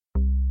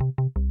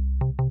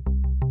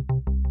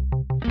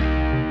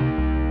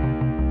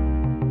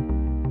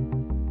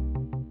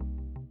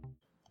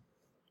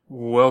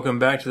welcome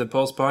back to the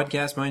Pulse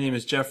Podcast. My name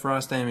is Jeff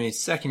Frost. I am a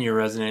second-year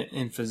resident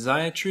in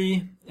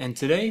physiatry, and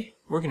today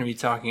we're going to be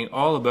talking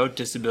all about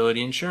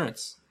disability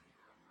insurance.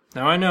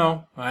 Now I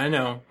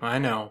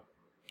know.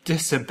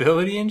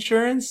 Disability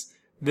insurance?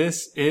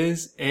 This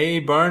is a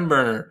barn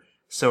burner.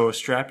 So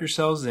strap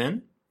yourselves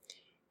in,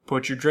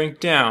 put your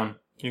drink down.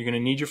 You're going to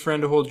need your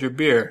friend to hold your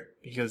beer,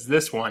 because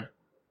this one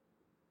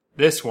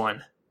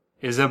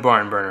is a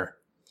barn burner.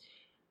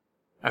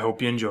 I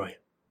hope you enjoy.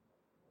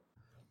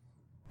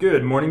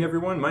 Good morning,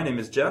 everyone. My name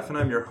is Jeff, and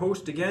I'm your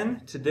host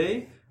again.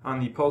 Today on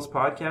the Pulse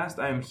Podcast,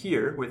 I am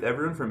here with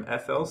everyone from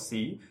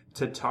FLC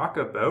to talk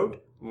about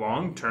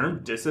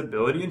long-term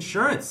disability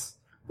insurance.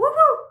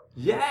 Woohoo!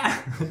 Yeah!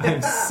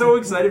 I'm so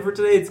excited for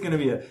today. It's going to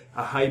be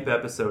a hype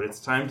episode. It's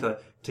time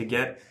to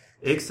get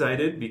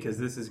excited because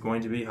this is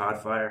going to be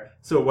hot fire.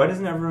 So why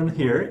doesn't everyone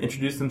here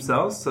introduce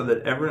themselves so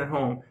that everyone at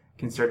home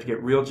can start to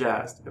get real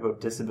jazzed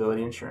about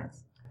disability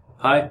insurance?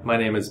 Hi, my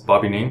name is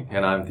Bobby Ning,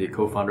 and I'm the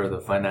co-founder of the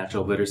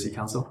Financial Literacy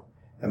Council.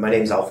 And my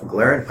name is Alfred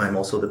Galerin. I'm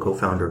also the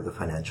co-founder of the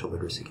Financial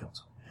Literacy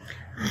Council.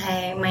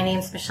 Hi, my name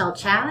is Michelle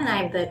Chow, and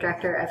I'm the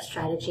Director of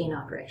Strategy and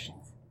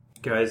Operations.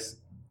 Guys,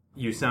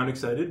 you sound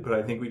excited, but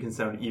I think we can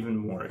sound even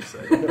more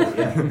excited.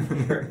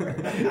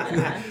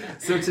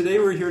 So today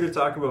we're here to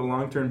talk about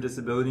long-term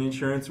disability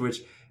insurance,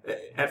 which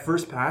at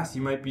first pass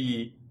you might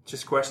be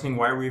just questioning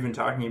why we're even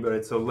talking about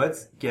it. So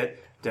let's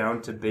get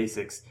down to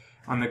basics.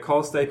 On the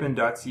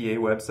callstipend.ca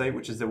website,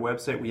 which is the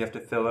website we have to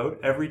fill out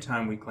every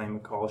time we claim a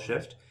call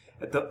shift,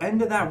 at the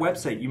end of that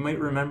website, you might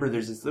remember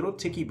there's this little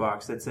ticky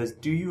box that says,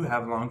 do you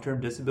have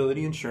long-term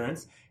disability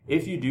insurance?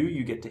 If you do,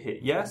 you get to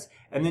hit yes,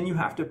 and then you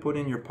have to put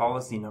in your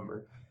policy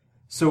number.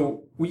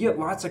 So we get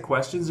lots of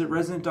questions at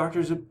Resident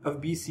Doctors of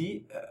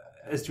BC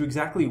as to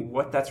exactly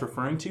what that's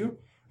referring to.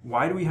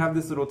 Why do we have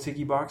this little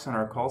ticky box on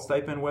our call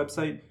stipend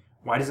website?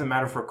 Why does it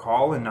matter for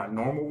call and not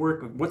normal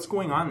work? What's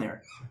going on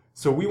there?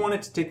 So we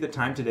wanted to take the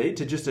time today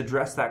to just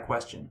address that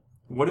question.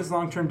 What is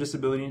long-term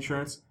disability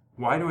insurance?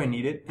 Why do I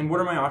need it? And what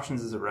are my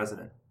options as a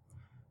resident?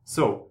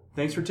 So,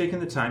 thanks for taking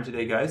the time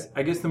today, guys.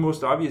 I guess the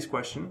most obvious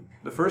question,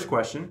 the first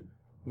question,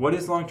 what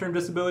is long-term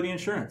disability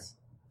insurance?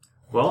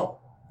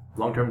 Well,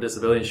 long-term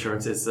disability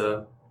insurance is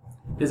an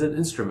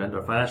instrument,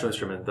 or financial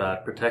instrument,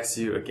 that protects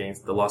you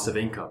against the loss of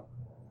income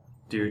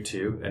due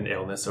to an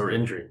illness or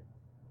injury.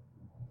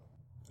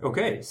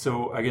 Okay,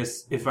 so I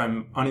guess if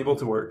I'm unable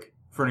to work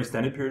for an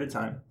extended period of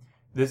time,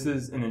 this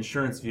is an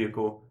insurance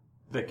vehicle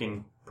that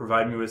can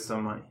provide me with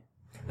some money.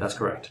 That's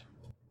correct.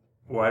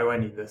 Why do I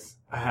need this?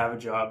 I have a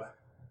job.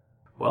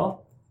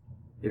 Well,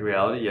 in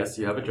reality, yes,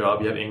 you have a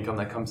job, you have income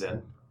that comes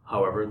in.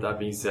 However, that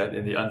being said,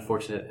 in the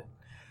unfortunate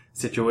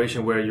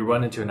situation where you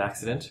run into an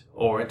accident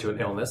or into an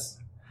illness,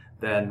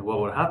 then what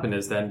would happen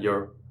is then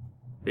you're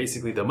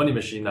basically the money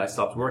machine that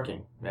stops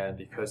working. And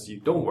because you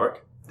don't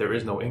work, there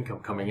is no income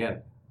coming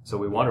in. So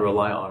we want to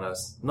rely on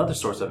another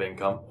source of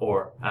income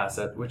or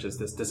asset, which is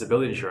this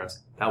disability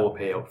insurance that will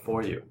pay out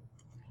for you.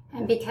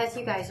 And because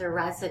you guys are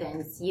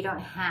residents, you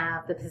don't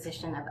have the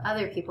position of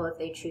other people if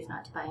they choose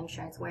not to buy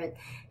insurance, where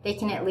they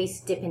can at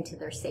least dip into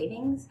their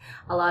savings.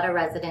 A lot of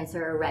residents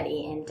are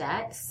already in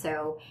debt,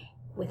 so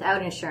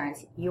without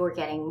insurance, you're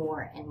getting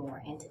more and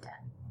more into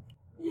debt.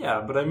 Yeah,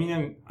 but I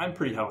mean, I'm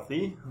pretty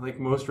healthy. Like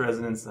most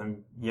residents,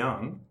 I'm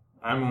young.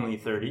 I'm only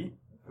 30.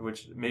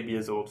 Which maybe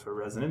is old for a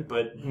resident,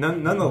 but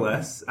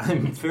nonetheless,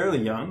 I'm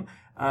fairly young.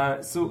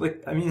 So,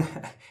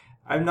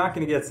 I'm not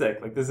going to get sick.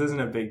 Like, this isn't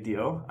a big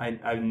deal.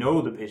 I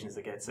know the patients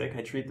that get sick.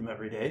 I treat them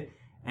every day,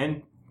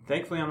 and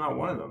thankfully, I'm not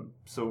one of them.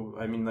 So,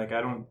 I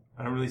don't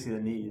really see the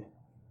need.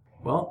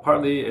 Well,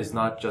 partly it's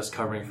not just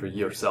covering for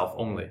yourself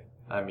only.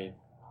 I mean,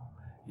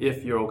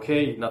 if you're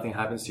okay, nothing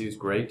happens to you is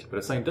great, but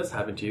if something does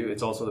happen to you,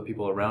 it's also the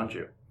people around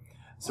you.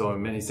 So,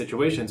 in many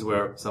situations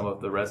where some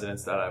of the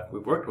residents that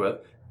we've worked with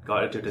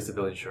got into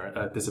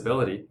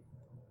disability,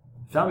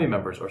 family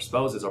members or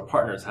spouses or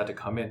partners had to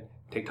come in,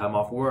 take time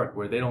off work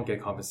where they don't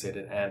get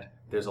compensated, and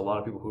there's a lot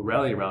of people who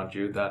rally around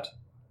you that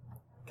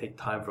take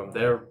time from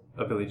their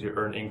ability to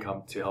earn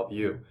income to help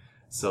you.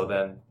 So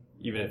then,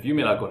 even if you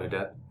may not go into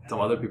debt, some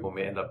other people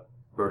may end up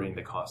burdening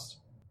the cost.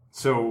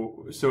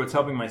 So it's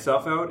helping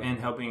myself out and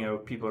helping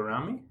out people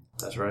around me?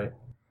 That's right.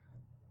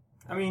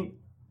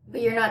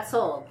 But you're not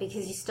sold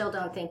because you still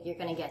don't think you're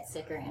going to get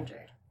sick or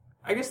injured.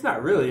 I guess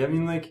not really.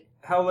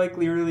 How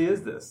likely really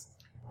is this?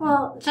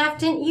 Well, Jeff,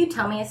 didn't you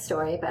tell me a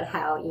story about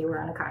how you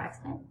were in a car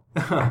accident?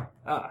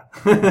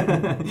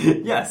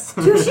 Yes.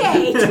 Touche!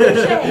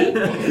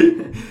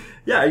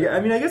 Yeah,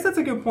 I guess that's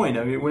a good point.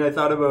 When I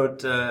thought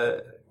about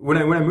when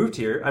I moved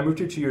here, I moved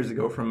here 2 years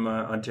ago from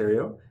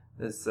Ontario,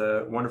 this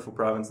wonderful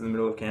province in the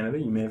middle of Canada.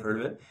 You may have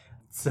heard of it.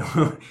 So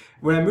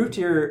when I moved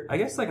here, I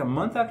guess like a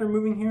month after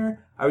moving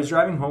here, I was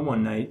driving home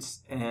one night,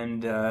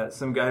 and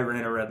some guy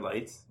ran a red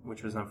light,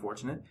 which was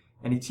unfortunate,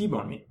 and he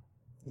T-boned me.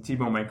 He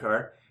T-boned my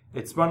car.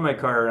 It spun my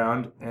car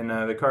around, and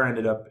the car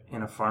ended up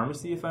in a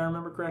pharmacy, if I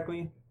remember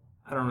correctly.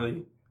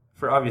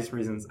 For obvious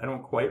reasons, I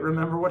don't quite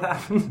remember what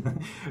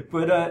happened.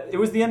 But it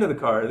was the end of the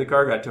car. The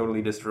car got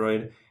totally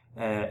destroyed.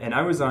 And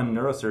I was on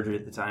neurosurgery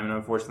at the time, and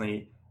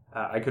unfortunately,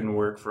 I couldn't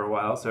work for a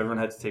while, so everyone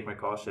had to take my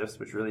call shifts,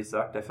 which really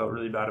sucked. I felt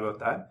really bad about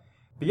that.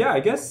 But yeah, I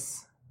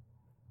guess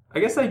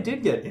I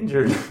did get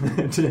injured.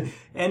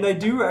 And I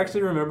do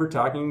actually remember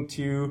talking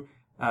to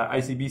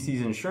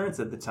ICBC's insurance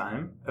at the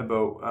time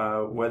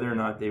about whether or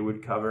not they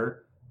would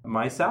cover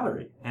my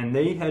salary. And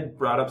they had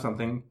brought up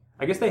something,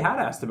 I guess they had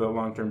asked about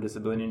long-term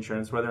disability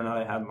insurance, whether or not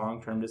I had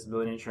long-term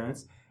disability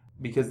insurance,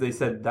 because they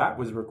said that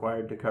was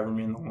required to cover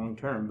me in the long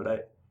term. But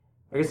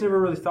I guess I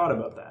never really thought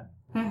about that.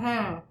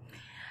 Mm-hmm.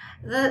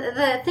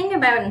 The thing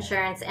about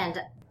insurance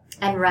and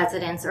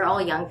residents or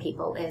all young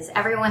people is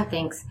everyone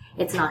thinks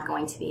it's not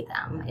going to be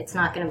them. It's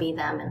not going to be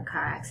them in a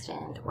car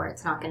accident, or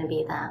it's not going to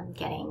be them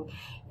getting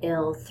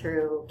ill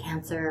through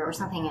cancer or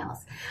something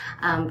else.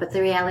 But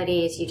the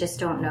reality is you just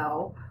don't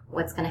know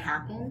what's going to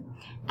happen.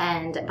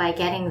 And by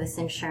getting this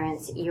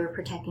insurance, you're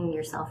protecting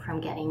yourself from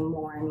getting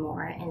more and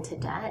more into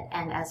debt.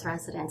 And as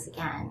residents,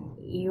 again,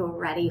 you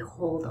already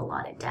hold a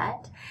lot of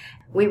debt.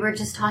 We were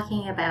just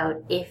talking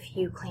about if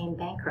you claim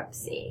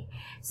bankruptcy.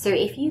 So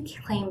if you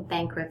claim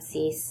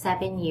bankruptcy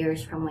 7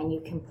 years from when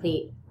you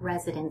complete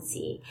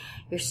residency,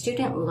 your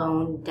student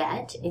loan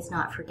debt is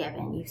not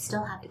forgiven. You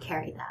still have to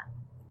carry that.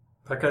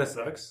 That kind of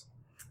sucks.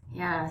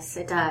 Yes,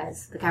 it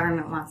does. The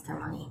government wants their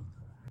money.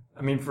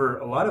 I mean, for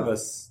a lot of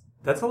us,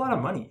 that's a lot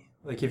of money.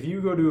 Like, if you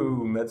go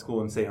to med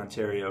school in, say,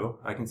 Ontario,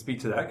 I can speak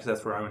to that because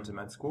that's where I went to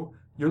med school.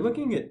 You're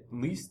looking at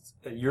least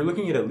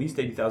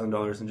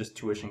 $80,000 in just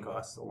tuition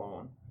costs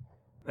alone.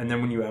 And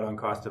then when you add on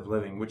cost of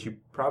living, which you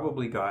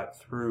probably got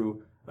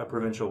through a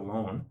provincial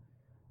loan,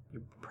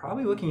 you're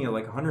probably looking at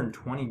like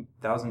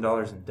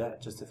 $120,000 in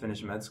debt just to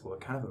finish med school,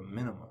 at kind of a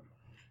minimum.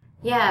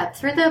 Yeah,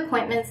 through the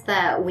appointments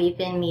that we've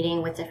been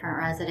meeting with different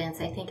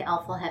residents, I think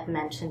Alpha had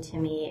mentioned to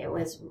me it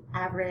was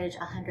average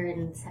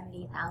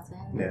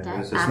 $170,000. Yeah,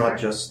 because it's not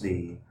just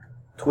the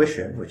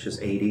tuition, which is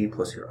 80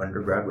 plus your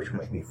undergrad, which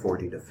might be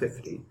 40 to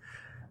 50.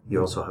 You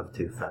also have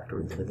to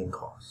factor in living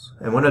costs.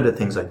 And one of the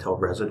things I tell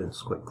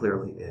residents quite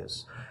clearly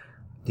is,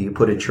 do you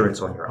put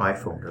insurance on your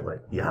iPhone? They're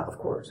like, yeah, of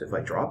course. If I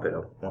drop it, I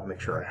want to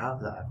make sure I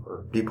have that.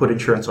 Or do you put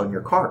insurance on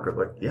your car? They're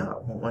like, yeah,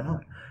 well, why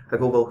not? I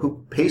go, well,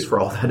 who pays for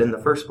all that in the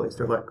first place?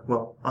 They're like,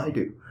 well, I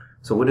do.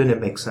 So wouldn't it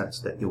make sense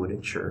that you would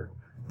insure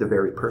the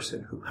very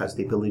person who has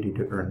the ability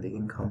to earn the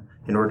income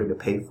in order to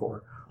pay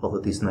for all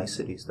of these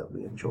niceties that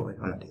we enjoy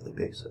on a daily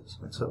basis?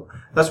 And so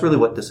that's really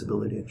what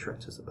disability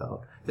insurance is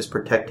about, is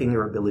protecting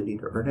your ability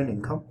to earn an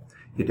income.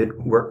 You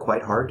did work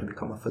quite hard to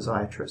become a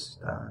physiatrist.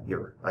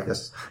 I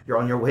guess you're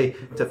on your way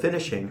to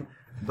finishing,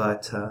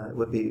 but it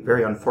would be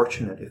very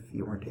unfortunate if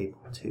you weren't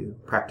able to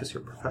practice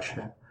your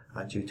profession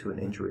due to an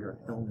injury or an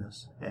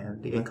illness.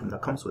 And the income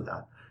that comes with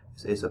that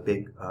is a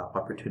big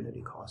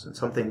opportunity cost, and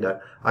something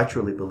that I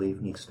truly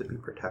believe needs to be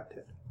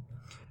protected.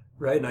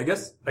 Right, and I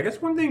guess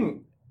one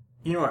thing,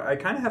 I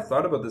kind of have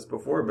thought about this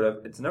before,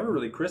 but it's never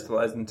really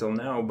crystallized until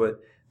now,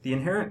 but the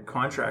inherent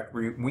contract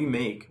we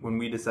make when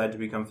we decide to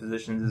become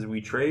physicians is we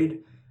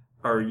trade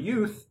our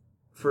youth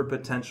for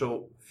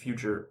potential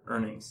future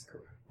earnings.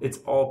 It's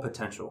all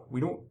potential. We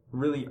don't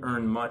really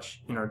earn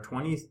much in our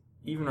 20s,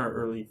 even our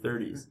early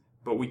 30s,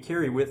 but we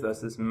carry with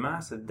us this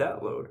massive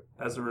debt load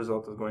as a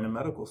result of going to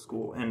medical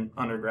school and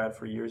undergrad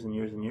for years and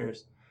years and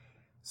years.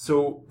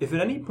 So if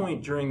at any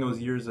point during those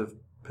years of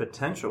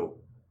potential,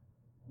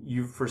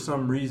 you for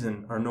some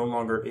reason are no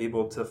longer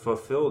able to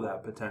fulfill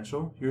that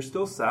potential, you're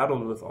still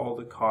saddled with all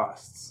the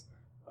costs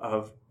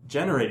of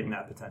generating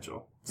that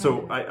potential.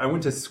 So I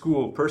went to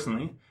school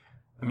personally.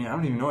 I mean, I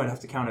don't even know, I'd have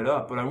to count it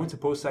up, but I went to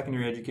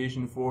post-secondary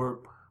education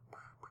for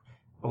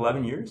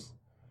 11 years.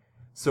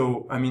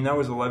 So, I mean, that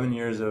was 11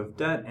 years of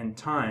debt and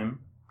time,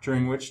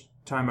 during which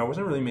time I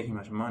wasn't really making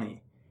much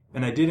money.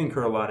 And I did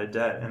incur a lot of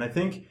debt. And I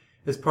think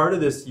as part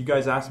of this, you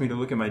guys asked me to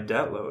look at my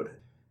debt load.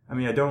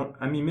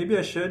 Maybe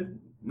I should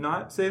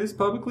not say this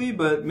publicly,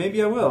 but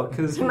maybe I will,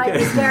 because you might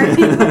be scaring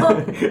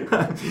people.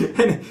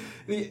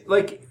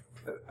 Like,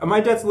 my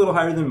debt's a little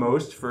higher than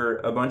most for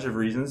a bunch of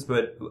reasons,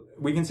 but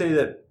we can say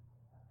that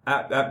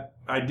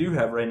I do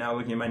have right now,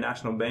 looking at my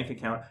national bank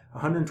account,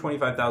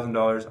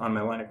 $125,000 on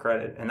my line of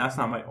credit, and that's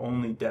not my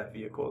only debt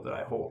vehicle that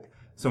I hold.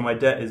 So my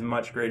debt is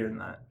much greater than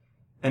that,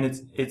 and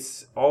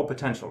it's all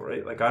potential,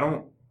 right? Like I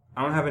don't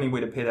have any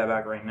way to pay that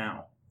back right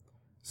now.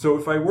 So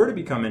if I were to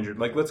become injured,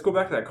 like let's go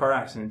back to that car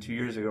accident 2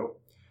 years ago.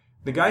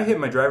 The guy hit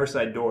my driver's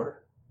side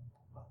door,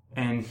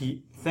 and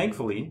he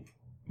thankfully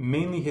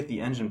mainly hit the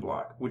engine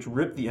block, which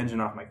ripped the engine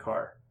off my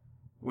car,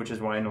 which is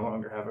why I no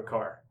longer have a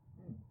car.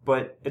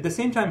 But at the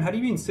same time, had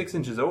he been 6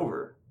 inches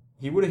over,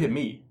 he would have hit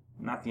me,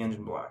 not the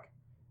engine block.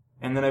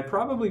 And then I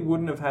probably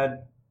wouldn't have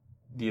had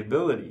the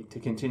ability to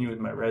continue with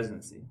my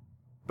residency.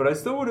 But I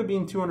still would have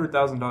been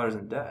 $200,000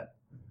 in debt.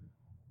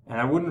 And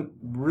I wouldn't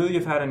really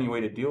have had any way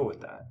to deal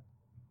with that,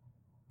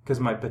 because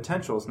my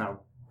potential is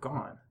now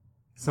gone.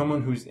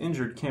 Someone who's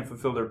injured can't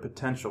fulfill their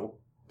potential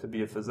to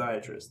be a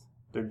physiatrist.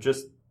 They're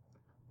just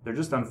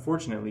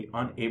unfortunately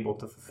unable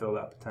to fulfill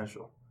that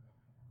potential.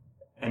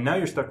 And now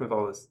you're stuck with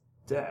all this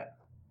debt.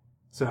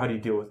 So how do you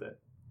deal with it?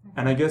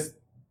 And I guess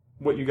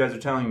what you guys are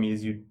telling me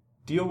is you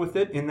deal with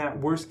it in that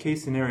worst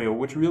case scenario,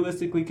 which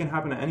realistically can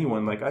happen to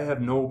anyone. Like, I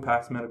have no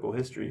past medical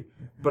history,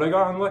 but I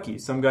got unlucky.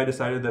 Some guy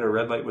decided that a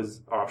red light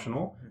was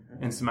optional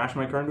and smashed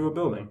my car into a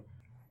building.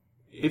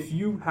 If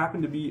you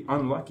happen to be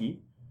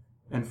unlucky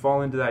and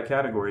fall into that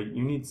category,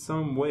 you need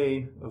some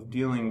way of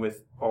dealing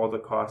with all the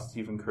costs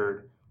you've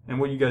incurred. And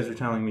what you guys are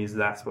telling me is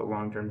that's what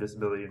long-term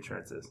disability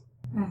insurance is.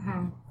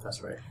 Mm-hmm.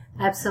 That's right.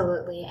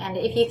 Absolutely. And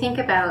if you think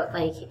about,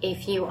 like,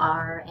 if you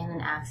are in an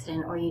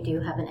accident or you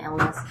do have an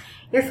illness,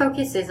 your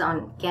focus is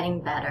on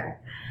getting better,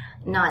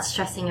 not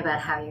stressing about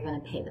how you're going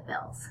to pay the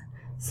bills.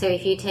 So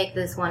if you take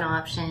this one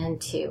option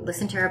to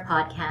listen to our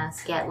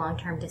podcast, get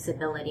long-term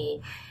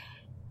disability,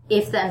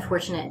 if the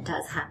unfortunate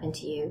does happen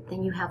to you,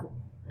 then you have,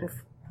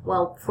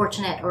 well,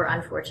 fortunate or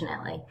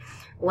unfortunately,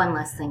 one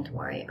less thing to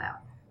worry about.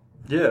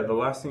 Yeah, the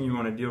last thing you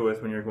want to deal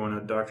with when you're going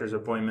to doctor's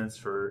appointments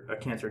for a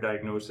cancer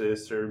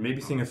diagnosis or maybe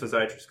seeing a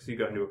physiatrist because you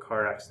got into a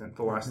car accident,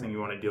 the last thing you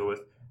want to deal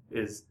with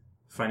is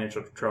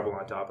financial trouble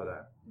on top of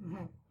that.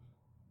 Mm-hmm.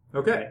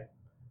 Okay.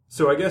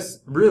 So I guess,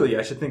 really,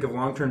 I should think of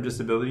long-term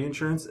disability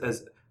insurance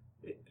as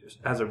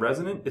a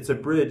resident. It's a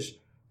bridge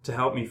to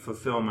help me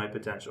fulfill my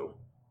potential.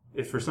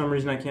 If for some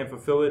reason I can't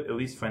fulfill it, at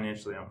least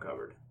financially I'm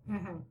covered.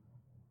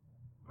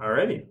 Mm-hmm.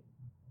 Alrighty.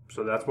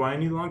 So that's why I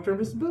need long-term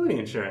disability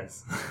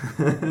insurance.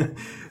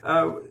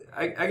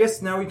 I guess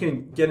now we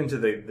can get into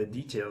the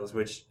details,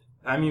 which,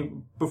 I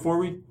mean, before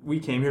we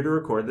came here to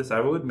record this, I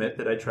will admit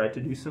that I tried to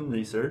do some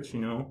research,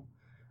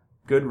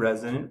 good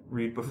resident,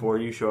 read before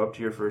you show up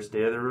to your first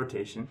day of the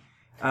rotation.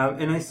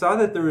 And I saw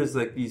that there was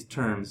like these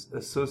terms,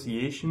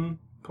 association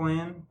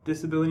plan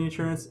disability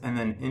insurance and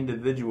then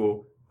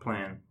individual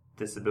plan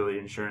disability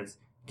insurance.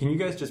 Can you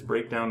guys just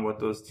break down what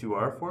those two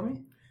are for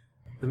me?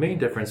 The main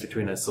difference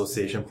between an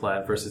association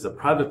plan versus a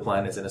private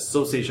plan is an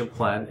association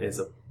plan is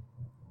a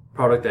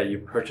product that you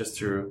purchase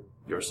through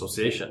your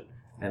association.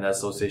 And that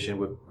association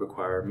would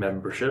require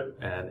membership.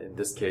 And in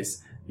this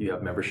case, you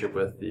have membership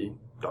with the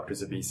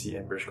Doctors of BC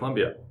in British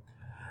Columbia.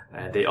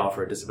 And they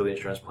offer a disability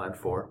insurance plan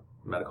for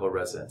medical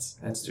residents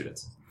and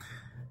students.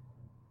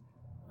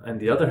 On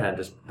the other hand,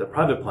 is the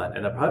private plan.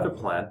 And a private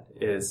plan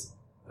is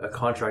a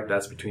contract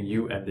that's between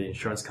you and the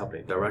insurance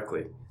company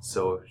directly.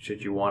 So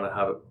should you want to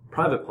have a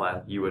private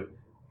plan, you would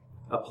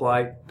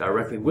apply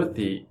directly with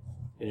the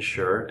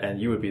insurer, and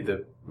you would be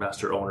the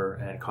master owner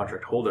and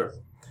contract holder.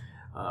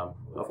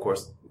 Of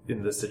course,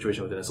 in this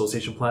situation with an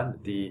association plan,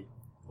 the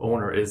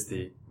owner is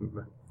the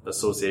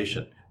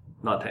association,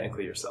 not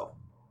technically yourself.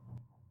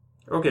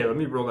 Okay, let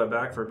me roll that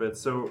back for a bit.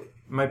 So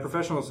my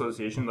professional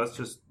association, let's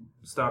just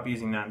stop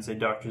using that and say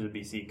Doctors of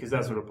BC, because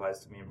that's what applies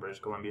to me in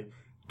British Columbia.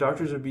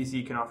 Doctors of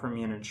BC can offer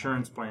me an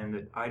insurance plan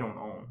that I don't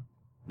own,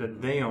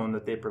 that they own,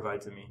 that they provide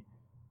to me.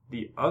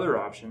 The other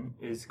option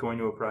is going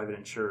to a private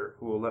insurer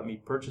who will let me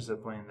purchase a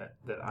plan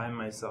that I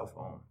myself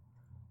own.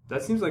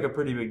 That seems like a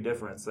pretty big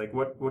difference. Like,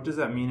 what does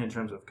that mean in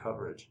terms of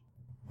coverage?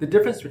 The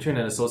difference between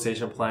an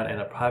association plan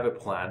and a private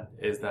plan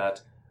is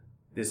that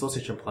the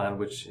association plan,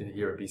 which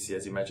here at BC,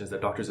 as you mentioned, is the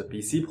Doctors of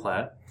BC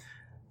plan,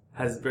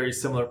 has very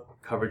similar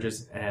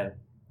coverages and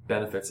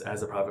benefits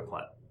as a private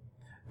plan.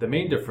 The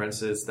main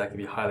differences that can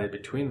be highlighted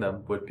between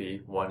them would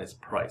be, one is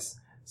price.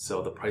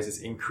 So the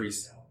prices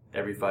increase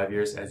every 5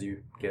 years as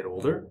you get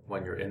older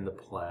when you're in the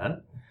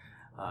plan.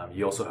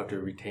 You also have to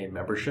retain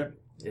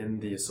membership in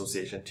the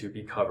association to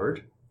be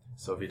covered.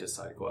 So if you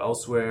decide to go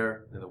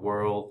elsewhere in the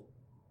world,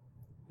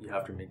 you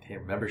have to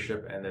maintain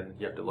membership, and then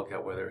you have to look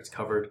at whether it's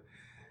covered.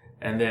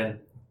 And then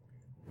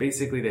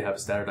basically they have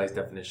standardized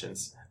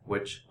definitions,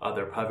 which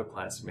other private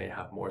plans may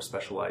have more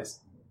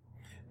specialized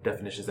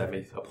definitions that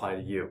may apply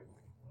to you.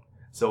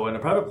 So in a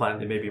private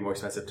plan, it may be more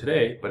expensive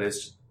today, but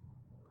it's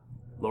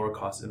lower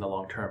cost in the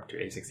long term to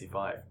age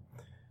 65.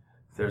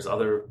 There's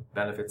other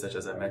benefits such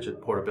as I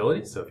mentioned,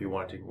 portability. So if you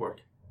want to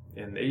work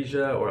in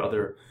Asia or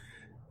other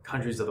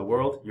countries of the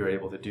world, you're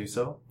able to do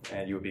so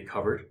and you would be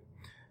covered.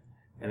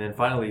 And then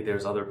finally,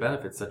 there's other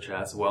benefits such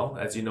as, well,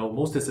 as you know,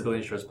 most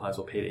disability insurance plans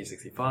will pay at age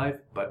 65,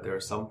 but there are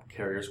some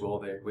carriers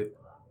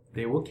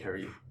they will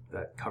carry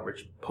that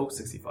coverage post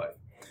 65.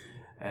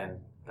 And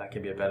that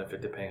can be a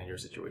benefit depending on your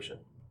situation.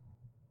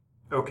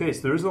 Okay,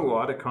 so there's a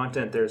lot of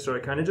content there. So I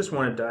kind of just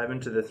want to dive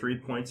into the 3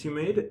 points you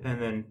made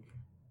and then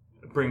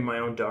bring my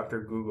own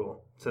Dr.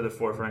 Google to the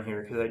forefront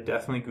here, because I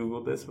definitely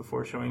Googled this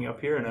before showing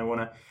up here, and I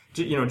want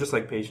to, just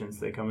like patients,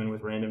 they come in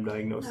with random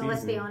diagnoses. No,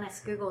 let's be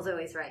honest, Google's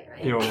always right?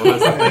 Well,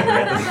 that's the thing,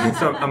 right?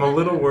 So I'm a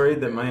little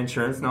worried that my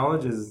insurance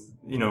knowledge is,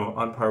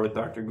 on par with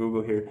Dr.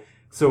 Google here.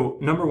 So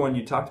number one,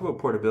 you talked about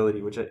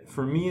portability, which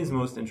for me is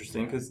most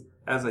interesting because,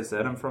 as I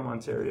said, I'm from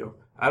Ontario.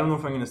 I don't know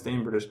if I'm going to stay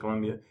in British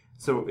Columbia.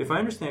 So if I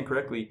understand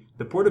correctly,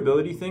 the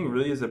portability thing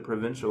really is a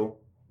provincial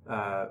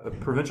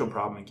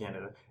problem in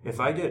Canada. If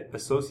I get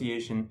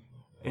association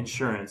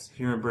insurance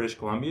here in British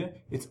Columbia,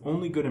 it's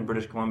only good in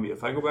British Columbia.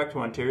 If I go back to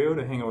Ontario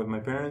to hang out with my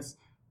parents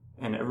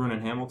and everyone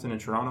in Hamilton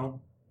and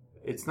Toronto,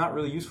 it's not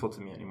really useful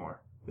to me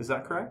anymore. Is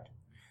that correct?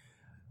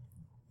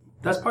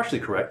 That's partially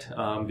correct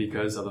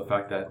because of the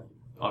fact that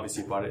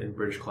obviously you bought it in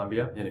British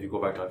Columbia, and if you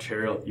go back to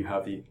Ontario, you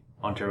have the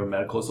Ontario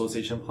Medical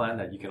Association plan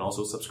that you can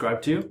also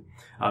subscribe to.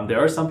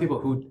 There are some people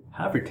who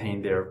have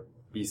retained their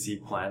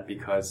BC plan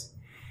because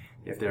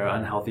if they're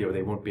unhealthy or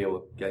they won't be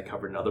able to get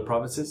covered in other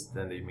provinces,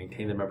 then they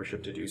maintain their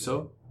membership to do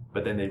so.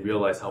 But then they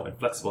realize how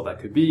inflexible that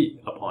could be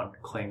upon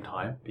claim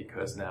time,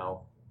 because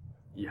now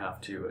you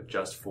have to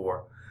adjust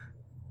for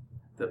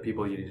the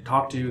people you need to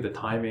talk to, the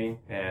timing,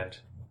 and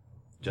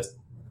just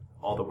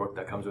all the work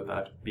that comes with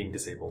that, being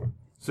disabled.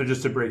 So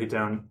just to break it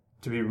down,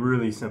 to be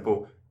really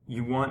simple,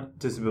 you want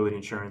disability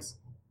insurance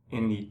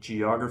in the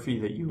geography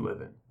that you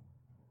live in.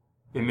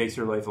 It makes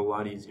your life a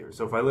lot easier.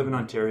 So if I live in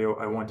Ontario,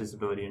 I want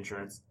disability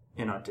insurance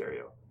in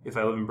Ontario. If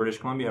I live in British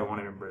Columbia, I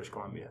want it in British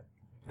Columbia.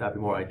 That'd be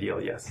more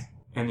ideal, yes.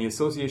 And the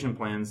association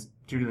plans,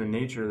 due to the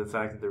nature of the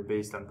fact that they're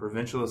based on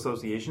provincial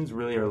associations,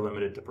 really are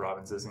limited to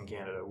provinces in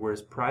Canada,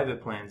 whereas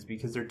private plans,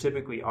 because they're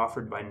typically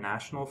offered by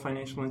national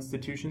financial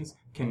institutions,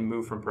 can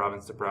move from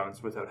province to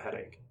province without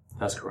headache.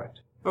 That's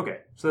correct. Okay,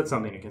 so that's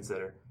something to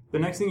consider. The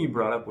next thing you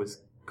brought up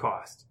was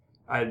cost.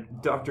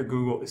 Dr.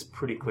 Google is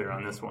pretty clear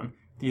on this one.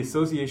 The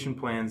association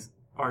plans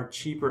are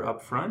cheaper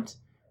up front,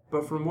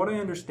 but from what I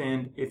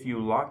understand, if you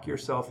lock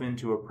yourself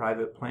into a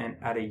private plan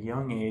at a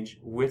young age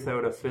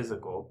without a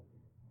physical,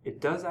 it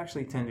does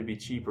actually tend to be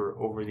cheaper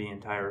over the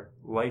entire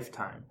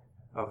lifetime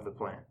of the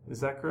plan.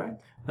 Is that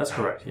correct? That's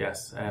correct,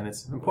 yes. And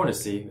it's important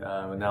to see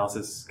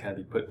analysis can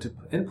be put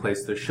in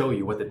place to show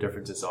you what the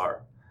differences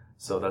are.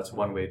 So that's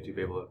one way to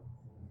be able to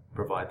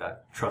provide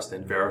that trust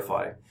and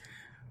verify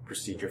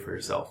procedure for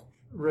yourself.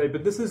 Right,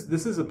 but this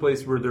is a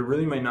place where there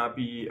really might not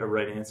be a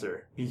right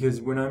answer,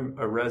 because when I'm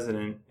a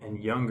resident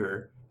and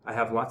younger, I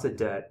have lots of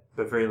debt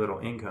but very little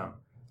income.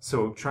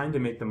 So trying to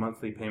make the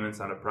monthly payments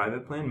on a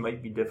private plan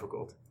might be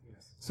difficult.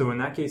 So in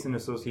that case, an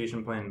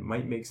association plan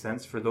might make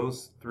sense for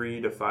those 3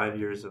 to 5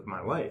 years of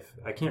my life.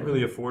 I can't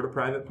really afford a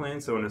private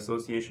plan, so an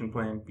association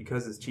plan,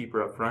 because it's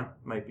cheaper up front,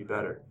 might be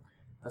better.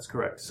 That's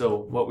correct. So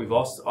what we've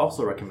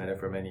also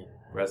recommended for many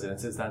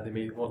residents is that they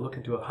may want to look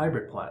into a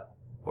hybrid plan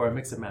or a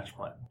mix and match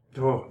plan.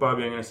 Oh,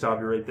 Bobby, I'm going to stop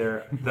you right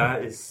there.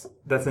 That's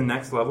the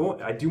next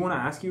level. I do want to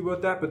ask you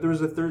about that, but there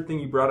was a third thing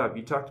you brought up.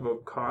 You talked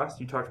about cost,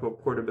 you talked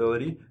about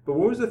portability, but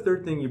what was the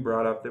third thing you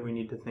brought up that we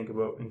need to think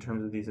about in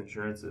terms of these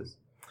insurances?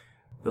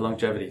 The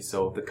longevity,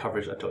 so the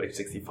coverage until age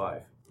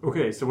 65.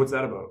 Okay, so what's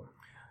that about?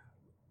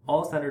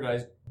 All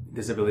standardized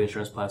disability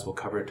insurance plans will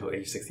cover until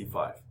age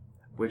 65,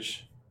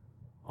 which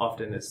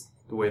often is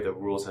the way the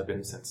rules have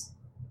been since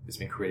it's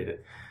been created.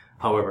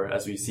 However,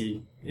 as we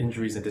see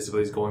injuries and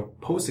disabilities going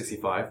post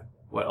 65,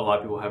 what a lot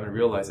of people haven't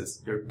realized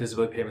is your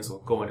disability payments will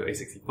go into age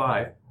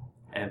 65,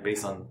 and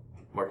based on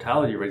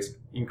mortality rates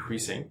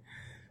increasing,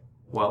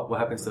 well, what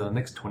happens to the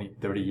next 20,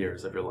 30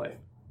 years of your life?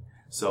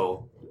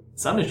 So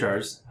some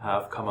insurers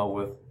have come out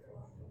with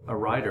a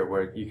rider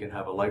where you can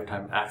have a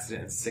lifetime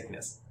accident and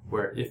sickness,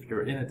 where if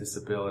you're in a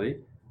disability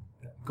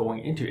going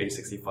into age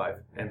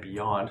 65 and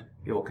beyond,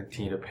 it will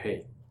continue to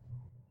pay.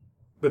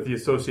 But the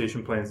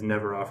association plans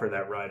never offer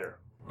that rider.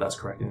 That's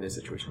correct in this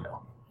situation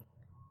now.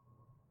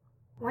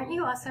 Weren't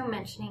you also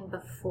mentioning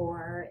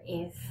before,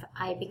 if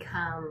I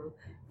become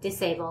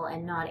disabled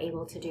and not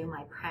able to do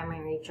my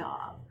primary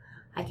job,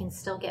 I can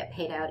still get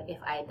paid out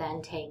if I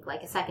then take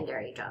like a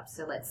secondary job?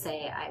 So let's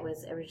say I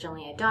was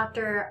originally a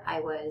doctor, I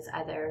was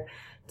either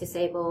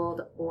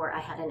disabled or I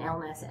had an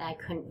illness and I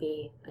couldn't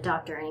be a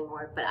doctor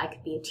anymore, but I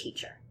could be a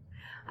teacher.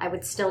 I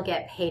would still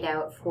get paid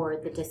out for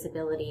the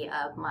disability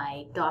of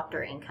my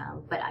doctor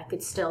income, but I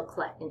could still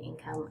collect an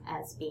income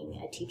as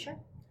being a teacher?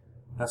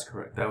 That's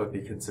correct. That would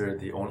be considered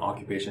the own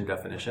occupation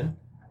definition.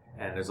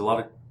 And there's a lot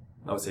of,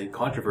 I would say,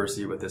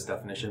 controversy with this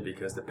definition,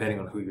 because depending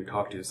on who you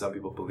talk to, some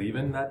people believe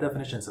in that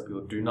definition, some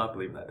people do not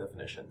believe in that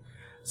definition.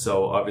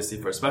 So obviously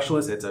for a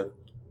specialist, it's a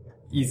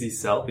easy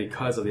sell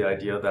because of the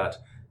idea that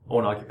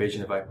own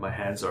occupation, if my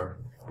hands are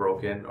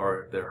broken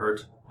or they're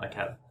hurt, I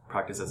can't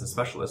practice as a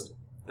specialist,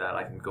 that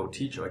I can go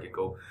teach or I can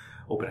go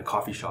open a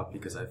coffee shop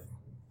because I've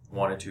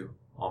wanted to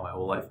all my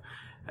whole life.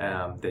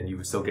 Then you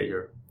would still get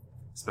your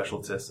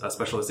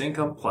specialist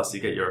income, plus you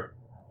get your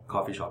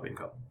coffee shop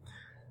income.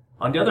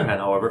 On the other hand,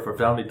 however, for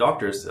family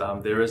doctors,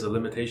 there is a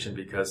limitation,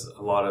 because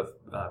a lot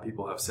of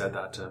people have said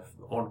that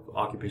own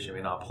occupation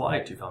may not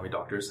apply to family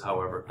doctors.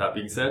 However, that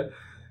being said,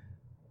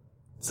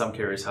 some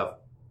carriers have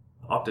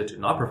opted to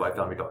not provide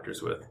family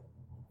doctors with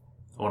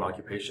own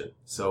occupation.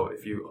 So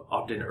if you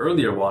opt in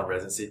earlier while in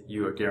residency,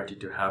 you are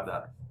guaranteed to have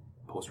that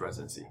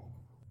post-residency.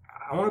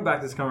 I want to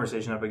back this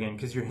conversation up again,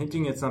 because you're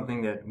hinting at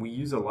something that we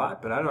use a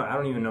lot, but I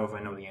don't even know if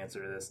I know the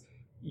answer to this.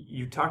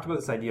 You talked about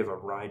this idea of a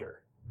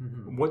rider.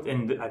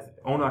 Mm-hmm.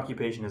 Own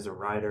occupation is a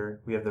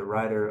rider. We have the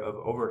rider of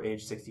over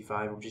age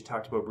 65, which you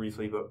talked about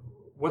briefly, but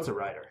what's a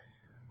rider?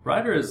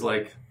 Rider is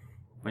like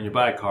when you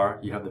buy a car,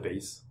 you have the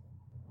base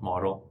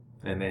model,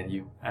 and then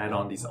you add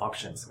on these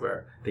options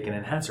where they can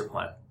enhance your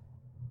plan.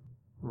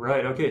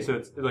 Right. Okay. So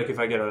it's like if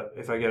I get a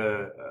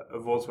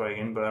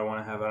Volkswagen, but I want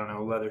to have, I don't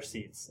know, leather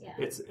seats. Yeah.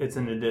 It's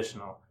an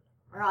additional.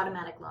 Or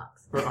automatic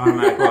locks.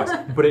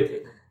 But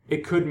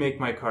it could make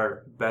my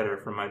car better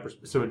from my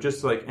perspective. So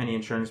just like any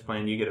insurance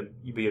plan, you get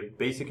a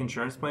basic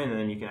insurance plan, and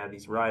then you can add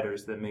these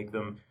riders that make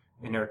them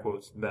in air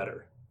quotes,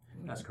 better.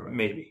 That's correct.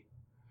 Maybe.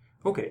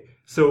 Okay,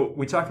 so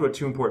we talked about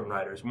two important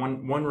riders.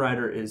 One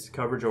rider is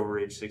coverage over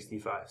age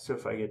 65. So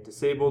if I get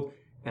disabled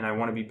and I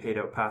want to be paid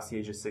out past the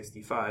age of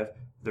 65,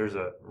 there's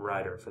a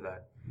rider for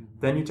that.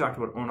 Then you talked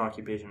about own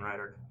occupation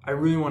rider. I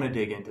really want to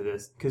dig into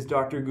this because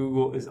Dr.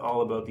 Google is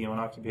all about the own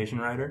occupation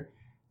rider.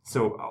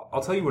 So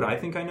I'll tell you what I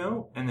think I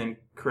know and then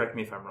correct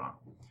me if I'm wrong.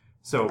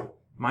 So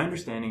my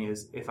understanding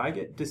is if I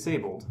get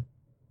disabled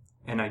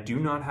and I do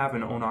not have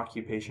an own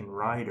occupation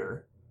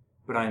rider,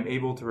 but I am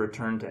able to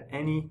return to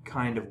any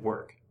kind of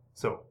work.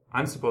 So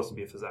I'm supposed to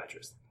be a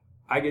physiatrist.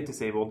 I get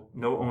disabled,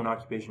 no own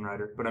occupation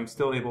rider, but I'm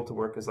still able to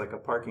work as like a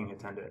parking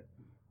attendant.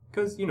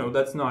 Because,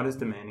 that's not as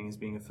demanding as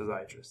being a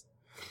physiatrist.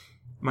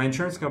 My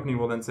insurance company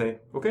will then say,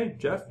 okay,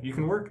 Jeff, you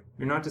can work.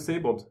 You're not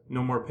disabled.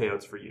 No more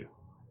payouts for you.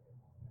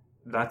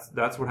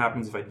 That's what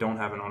happens if I don't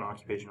have an own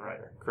occupation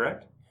rider,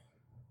 correct?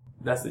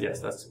 That's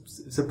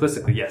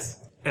simplistically,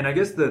 yes. And I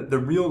guess the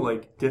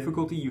real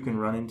difficulty you can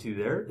run into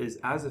there is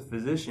as a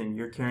physician,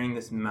 you're carrying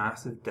this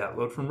massive debt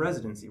load from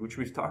residency, which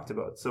we've talked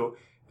about.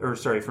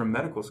 From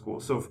medical school.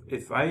 So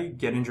if I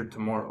get injured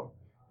tomorrow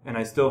and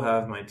I still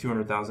have my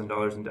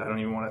 $200,000 in debt, I don't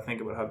even want to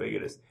think about how big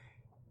it is,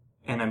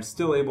 and I'm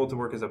still able to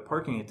work as a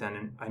parking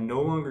attendant, I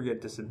no longer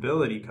get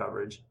disability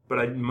coverage, but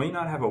I might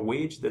not have a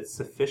wage that's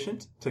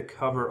sufficient to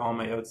cover all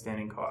my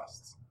outstanding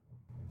costs.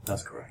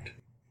 That's correct.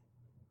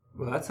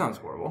 Well, that sounds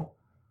horrible.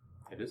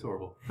 It is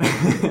horrible.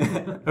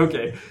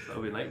 Okay.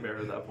 That'll be a nightmare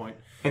at that point.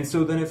 And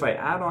so then if I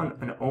add on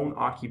an own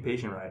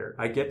occupation rider,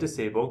 I get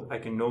disabled, I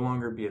can no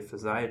longer be a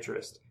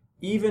physiatrist.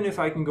 Even if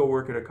I can go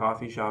work at a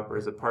coffee shop or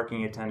as a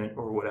parking attendant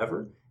or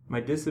whatever, my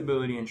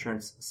disability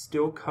insurance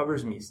still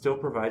covers me, still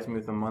provides me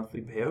with a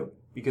monthly payout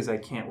because I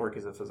can't work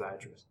as a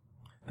physiatrist.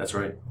 That's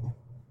right.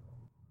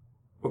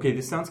 Okay,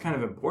 this sounds kind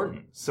of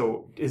important.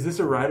 So is this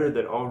a rider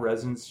that all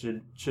residents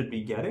should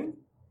be getting?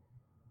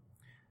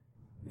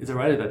 It's a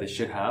rider that they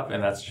should have,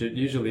 and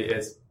usually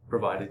is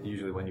provided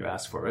when you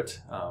ask for it.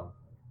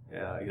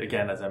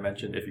 Again, as I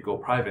mentioned, if you go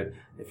private,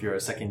 if you're a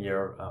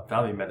second-year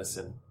family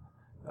medicine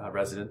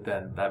resident,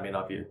 then that may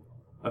not be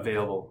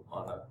available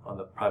on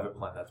the private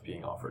plan that's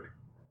being offered.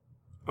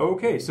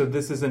 Okay, so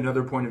this is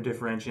another point of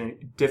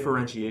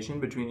differentiation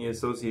between the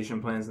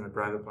association plans and the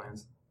private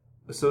plans.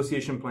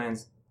 Association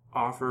plans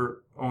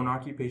offer own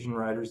occupation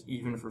riders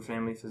even for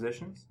family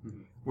physicians,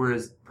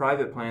 whereas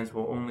private plans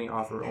will only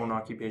offer own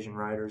occupation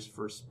riders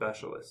for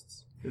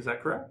specialists. Is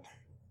that correct?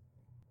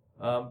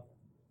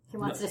 He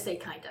wants to say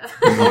kind of.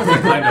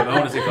 I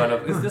want to say kind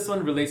of. This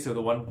one relates to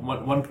the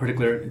one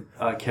particular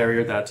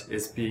carrier that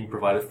is being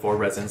provided for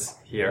residents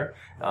here.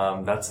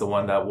 That's the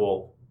one that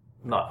will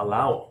not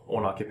allow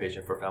own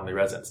occupation for family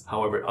residents.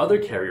 However, other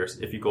carriers,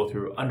 if you go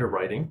through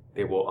underwriting,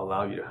 they will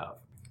allow you to have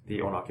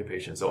the own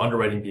occupation. So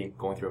underwriting being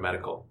going through a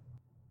medical.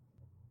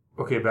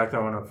 Okay, back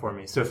that one up for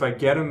me. So if I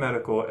get a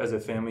medical as a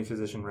family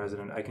physician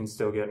resident, I can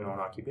still get an own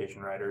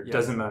occupation rider. It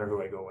doesn't matter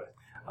who I go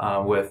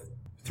with. With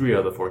 3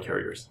 of the 4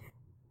 carriers.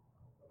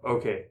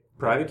 Okay.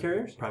 Private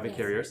carriers? Private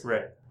carriers.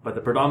 Right. But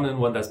the predominant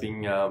one that's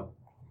being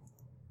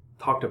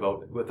talked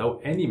about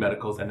without any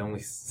medicals and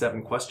only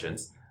 7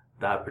 questions,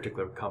 that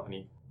particular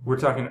company. We're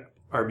talking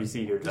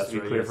RBC here, just to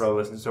be clear yes. for all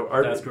listeners. So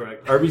That's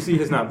correct. RBC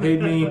has not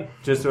paid me,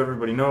 just so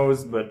everybody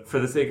knows, but for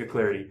the sake of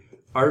clarity,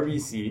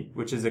 RBC,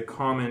 which is a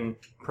common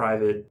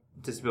private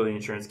disability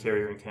insurance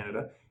carrier in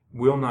Canada,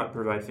 will not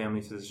provide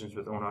family physicians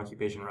with own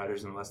occupation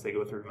riders unless they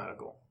go through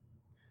medical.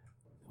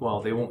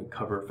 Well, they won't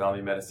cover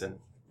family medicine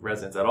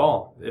residents at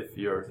all if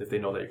they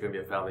know that you're going to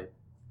be a family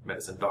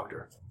medicine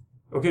doctor.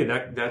 Okay,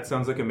 that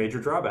sounds like a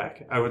major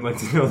drawback. I would like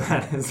to know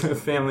that as a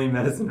family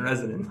medicine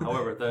resident.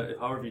 However,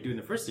 if you do in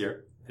the first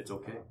year, it's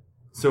okay.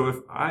 So if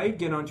I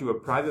get onto a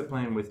private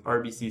plan with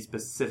RBC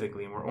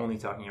specifically, and we're only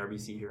talking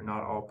RBC here,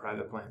 not all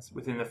private plans,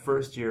 within the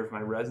first year of my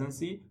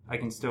residency, I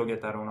can still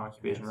get that own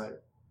occupation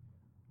rider.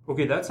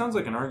 Okay, that sounds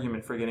like an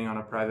argument for getting on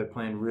a private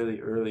plan really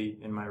early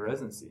in my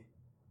residency.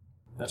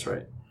 That's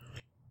right.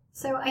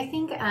 So I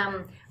think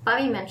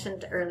Bobby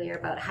mentioned earlier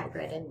about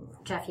hybrid, and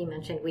Jeff, you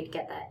mentioned we'd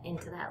get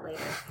into that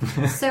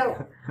later.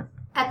 So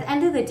at the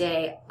end of the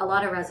day, a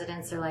lot of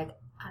residents are like,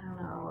 I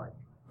don't know,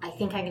 I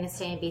think I'm going to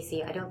stay in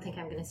BC. I don't think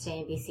I'm going to stay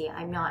in BC.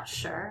 I'm not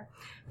sure.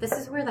 This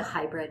is where the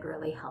hybrid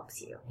really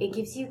helps you. It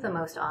gives you the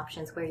most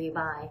options where you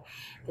buy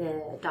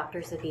the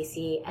Doctors of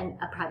BC and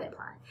a private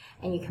plan,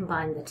 and you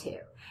combine the two.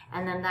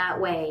 And then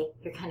that way,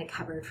 you're kind of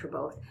covered for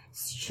both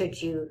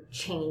should you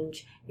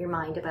change your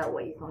mind about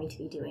what you're going to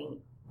be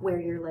doing, where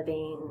you're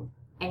living,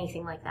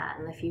 anything like that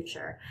in the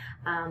future.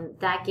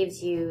 That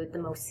gives you the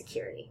most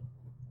security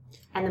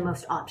and the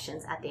most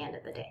options at the end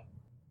of the day.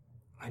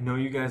 I know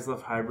you guys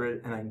love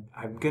hybrid, and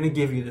I'm going to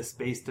give you the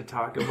space to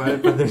talk about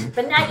it, but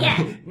but not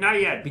yet. Not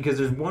yet, because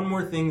there's one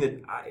more thing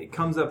that it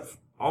comes up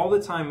all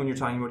the time when you're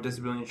talking about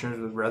disability insurance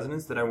with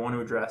residents that I want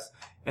to address.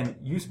 And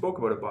you spoke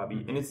about it,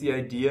 Bobby, and it's the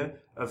idea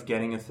of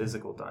getting a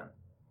physical done.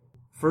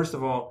 First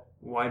of all,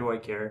 why do I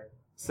care?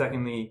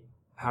 Secondly,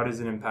 how does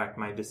it impact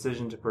my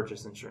decision to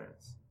purchase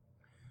insurance?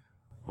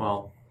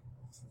 Well,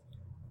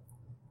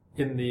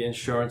 in the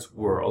insurance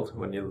world,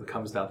 when it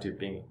comes down to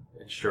being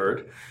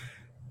insured,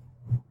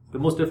 the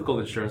most difficult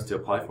insurance to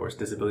apply for is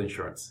disability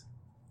insurance.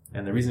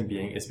 And the reason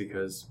being is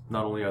because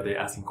not only are they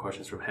asking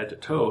questions from head to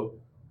toe,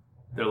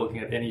 they're looking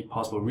at any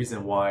possible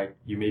reason why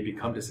you may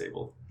become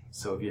disabled.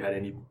 So if you had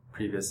any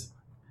previous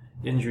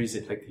injuries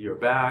inflicted to your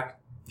back,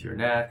 to your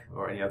neck,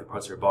 or any other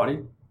parts of your body,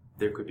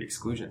 there could be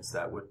exclusions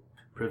that would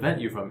prevent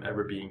you from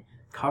ever being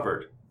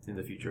covered in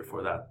the future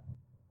for that.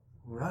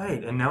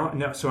 Right. And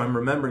now, so I'm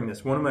remembering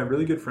this. One of my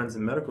really good friends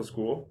in medical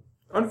school,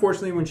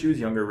 unfortunately, when she was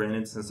younger, ran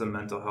into some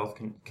mental health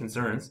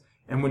concerns.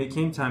 And when it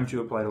came time to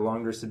apply to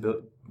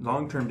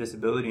long-term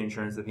disability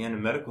insurance at the end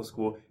of medical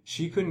school,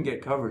 she couldn't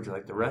get coverage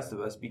like the rest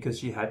of us because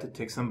she had to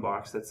tick some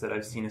box that said,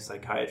 I've seen a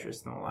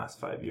psychiatrist in the last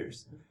 5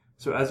 years.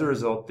 So as a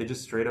result, they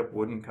just straight up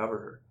wouldn't cover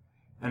her.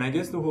 And I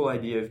guess the whole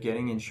idea of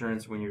getting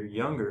insurance when you're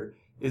younger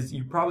is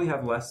you probably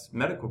have less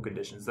medical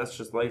conditions. That's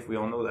just life. We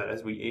all know that.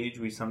 As we age,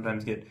 we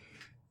sometimes get,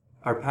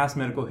 our past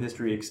medical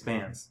history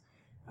expands.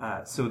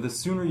 So the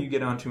sooner you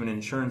get onto an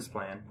insurance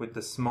plan with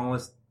the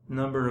smallest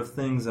number of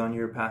things on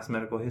your past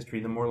medical history,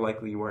 the more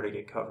likely you are to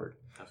get covered.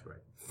 That's right.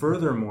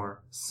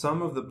 Furthermore,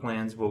 some of the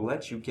plans will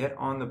let you get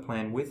on the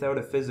plan without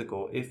a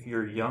physical if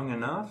you're young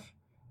enough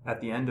at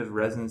the end of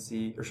at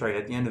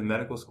the end of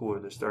medical school or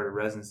the start of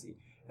residency.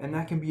 And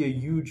that can be a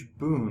huge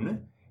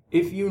boon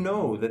if you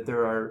know that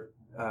there are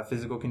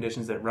physical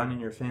conditions that run in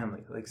your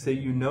family. Like say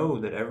you know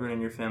that everyone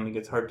in your family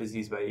gets heart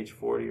disease by age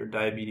 40 or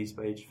diabetes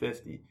by age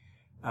 50.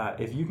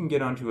 If you can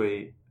get onto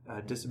a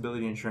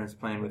disability insurance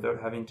plan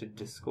without having to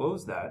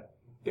disclose that,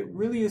 it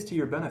really is to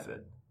your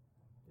benefit.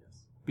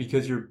 Yes.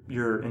 Because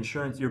your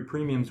insurance, your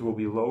premiums will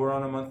be lower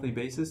on a monthly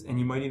basis, and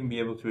you might even be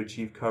able to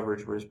achieve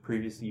coverage, whereas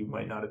previously you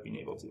might not have been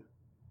able to.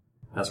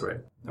 That's right.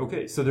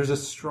 Okay, so there's a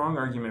strong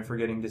argument for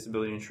getting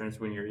disability insurance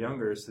when you're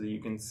younger so that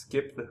you can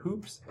skip the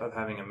hoops of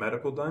having a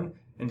medical done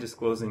and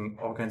disclosing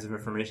all kinds of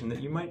information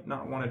that you might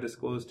not want to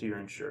disclose to your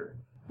insurer.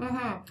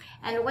 Mm-hmm.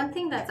 And one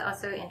thing that's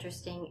also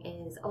interesting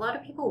is a lot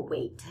of people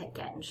wait to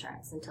get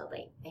insurance until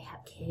they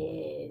have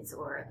kids,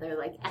 or they're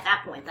like, at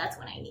that point, that's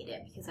when I need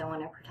it because I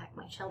want to protect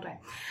my children.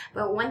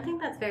 But one thing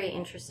that's very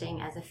interesting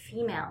as a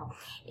female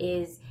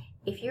is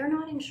if you're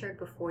not insured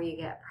before you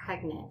get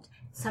pregnant,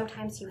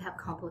 sometimes you have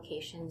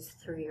complications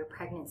through your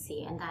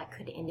pregnancy, and that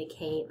could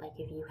indicate, like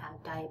if you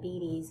have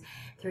diabetes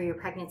through your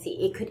pregnancy,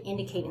 it could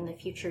indicate in the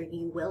future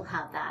you will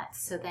have that.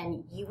 So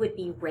then you would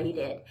be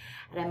rated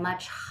at a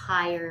much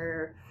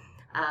higher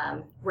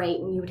rate,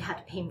 and you would have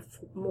to pay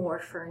more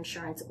for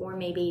insurance, or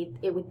maybe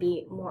it would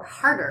be more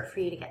harder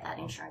for you to get that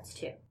insurance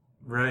too.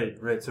 Right.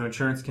 So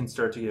insurance can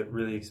start to get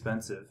really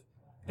expensive.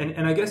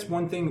 And I guess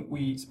one thing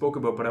we spoke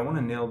about, but I want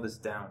to nail this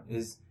down,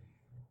 is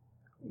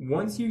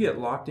once you get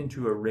locked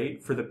into a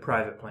rate for the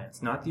private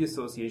plans, not the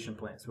association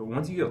plans, but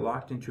once you get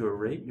locked into a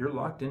rate, you're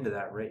locked into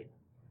that rate.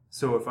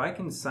 So if I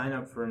can sign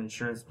up for an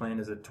insurance plan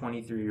as a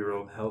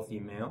 23-year-old healthy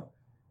male,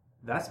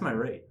 that's my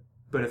rate.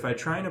 But if I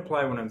try and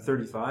apply when I'm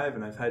 35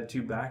 and I've had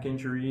 2 back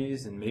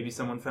injuries and maybe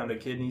someone found a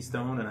kidney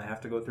stone and I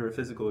have to go through a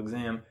physical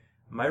exam,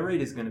 my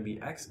rate is going to be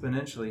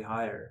exponentially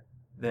higher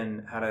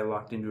than had I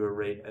locked into a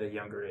rate at a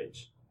younger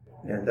age.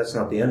 And that's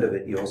not the end of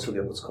it. You also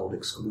get what's called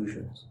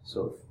exclusions.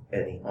 So if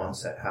any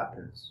onset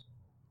happens.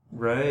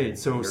 Right.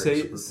 So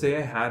say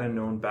I had a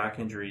known back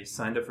injury,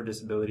 signed up for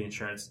disability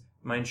insurance,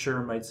 my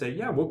insurer might say,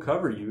 yeah, we'll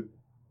cover you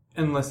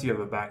unless you have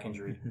a back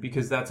injury,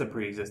 because that's a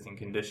pre-existing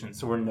condition,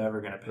 so we're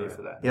never going to pay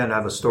for that. Yeah, and I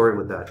have a story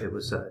with that. It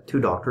was 2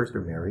 doctors,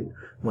 they're married.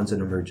 One's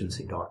an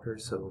emergency doctor.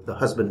 So the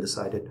husband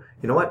decided,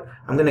 you know what,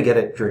 I'm going to get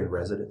it during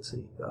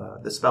residency.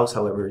 The spouse,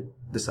 however,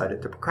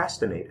 decided to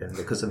procrastinate, and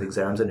because of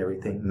exams and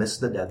everything,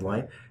 missed the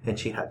deadline, and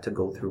she had to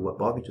go through what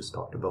Bobby just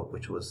talked about,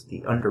 which was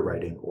the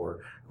underwriting or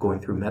going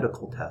through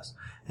medical tests.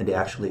 And they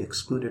actually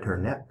excluded her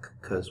neck,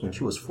 because when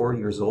she was 4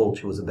 years old,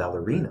 she was a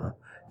ballerina.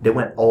 They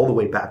went all the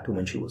way back to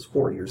when she was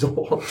 4 years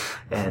old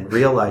and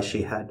realized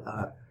she had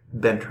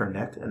bent her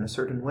neck in a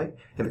certain way.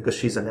 And because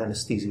she's an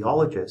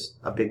anesthesiologist,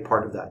 a big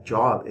part of that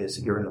job is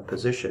you're in a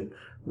position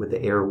with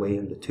the airway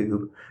and the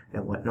tube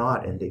and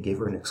whatnot, and they gave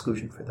her an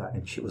exclusion for that,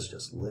 and she was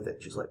just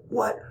livid. She's like,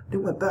 what? They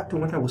went back to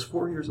when I was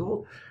 4 years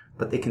old?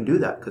 But they can do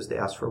that because they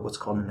ask for what's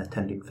called an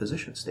attending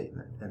physician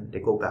statement, and they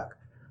go back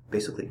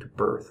basically to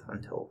birth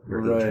until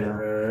your age now.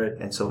 Right.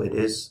 And so it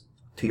is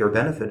to your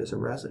benefit as a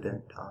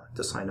resident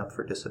to sign up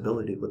for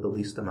disability with the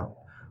least amount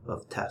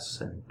of tests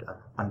and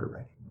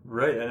underwriting.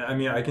 Right, and I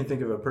mean, I can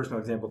think of a personal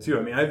example too.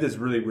 I mean, I have this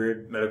really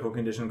weird medical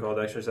condition called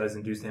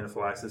exercise-induced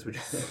anaphylaxis, which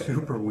is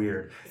super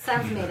weird.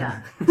 Sounds made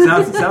up.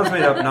 Sounds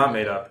made up, not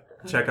made up.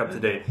 Check up to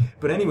date.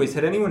 But anyways,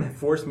 had anyone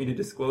forced me to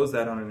disclose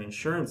that on an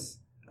insurance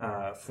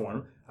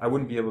form, I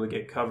wouldn't be able to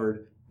get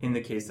covered in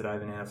the case that I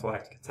have an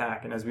anaphylactic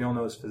attack. And as we all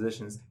know as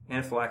physicians,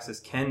 anaphylaxis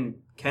can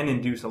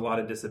induce a lot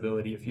of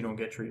disability if you don't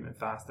get treatment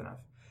fast enough.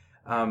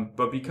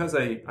 But because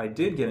I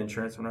did get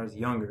insurance when I was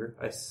younger,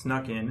 I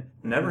snuck in,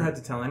 never had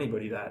to tell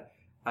anybody that.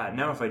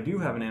 Now if I do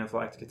have an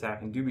anaphylactic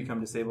attack and do become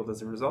disabled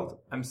as a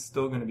result, I'm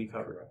still going to be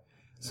covered.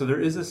 So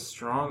there is a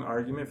strong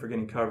argument for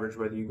getting coverage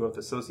whether you go with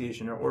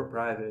association or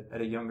private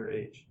at a younger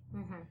age.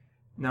 Mm-hmm.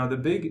 Now, the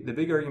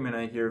big argument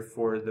I hear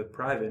for the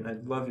private, and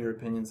I'd love your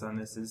opinions on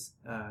this, is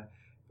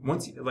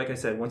once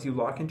you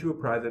lock into a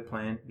private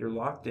plan, you're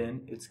locked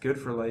in, it's good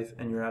for life,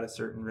 and you're at a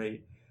certain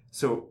rate.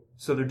 So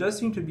there does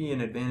seem to be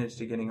an advantage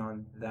to getting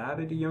on that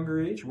at a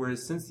younger age,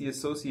 whereas since the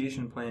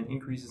association plan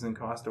increases in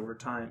cost over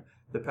time,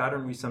 the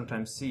pattern we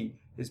sometimes see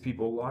is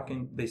people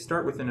they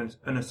start with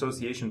an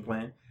association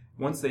plan.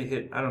 Once they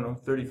hit,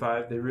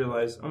 35, they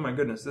realize, oh my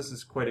goodness, this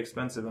is quite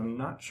expensive. I'm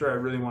not sure I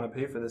really want to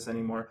pay for this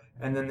anymore.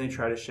 And then they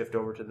try to shift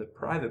over to the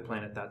private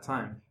plan at that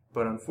time.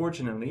 But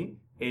unfortunately,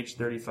 age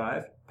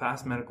 35,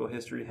 past medical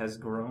history has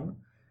grown,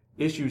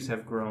 issues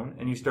have grown,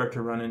 and you start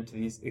to run into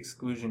these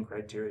exclusion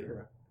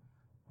criteria.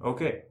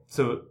 Okay,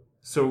 so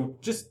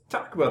just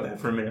talk about that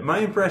for a minute. My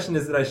impression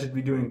is that I should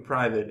be doing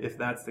private if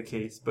that's the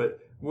case, but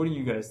what do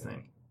you guys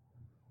think?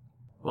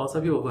 Well,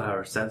 some people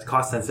are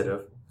cost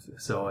sensitive,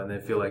 and they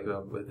feel like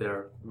with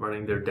their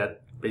running their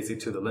debt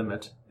basically to the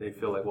limit, they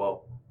feel like,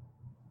 well,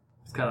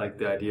 it's kind of like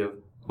the idea of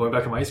going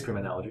back to my ice cream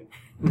analogy.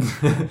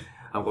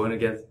 I'm going to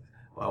get,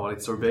 I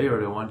want sorbet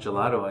or I want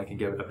gelato, and I can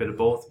get a bit of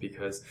both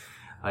because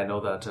I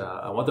know that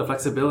I want the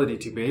flexibility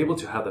to be able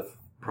to have the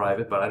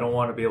private, but I don't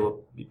want to be able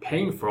to be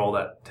paying for all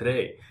that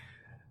today.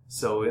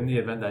 So in the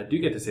event that I do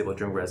get disabled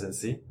during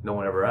residency, no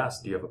one ever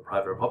asks, do you have a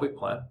private or public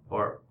plan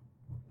or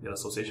an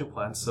association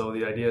plan? So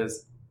the idea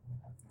is,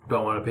 do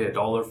I want to pay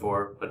 $1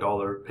 for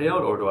 $1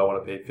 payout, or do I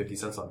want to pay 50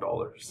 cents on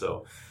dollar?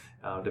 So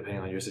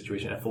depending on your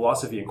situation and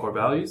philosophy and core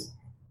values.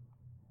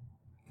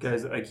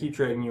 Guys, I keep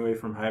dragging you away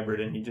from hybrid,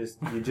 and you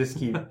just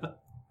keep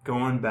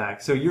going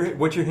back. So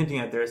what you're hinting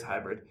at there is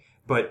hybrid.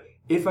 But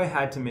if I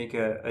had to make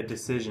a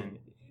decision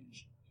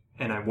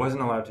and I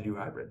wasn't allowed to do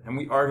hybrid, and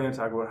we are going to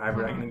talk about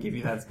hybrid, I'm going to give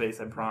you that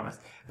space, I promise.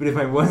 But if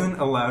I wasn't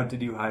allowed to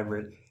do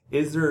hybrid,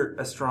 is there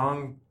a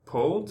strong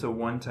pull to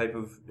one type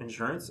of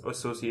insurance,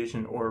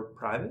 association or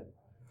private?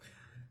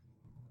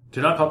 To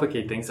not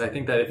complicate things, I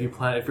think that if your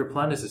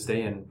plan is to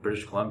stay in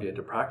British Columbia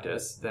to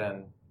practice,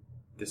 then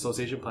the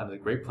association plan is a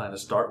great plan to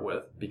start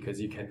with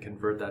because you can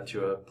convert that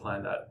to a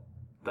plan that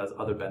does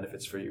other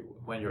benefits for you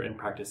when you're in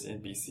practice in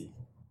BC.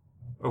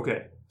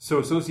 Okay, so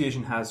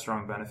association has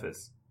strong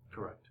benefits.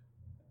 Correct.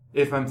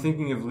 If I'm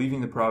thinking of leaving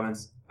the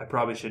province, I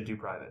probably should do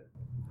private.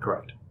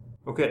 Correct.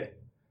 Okay,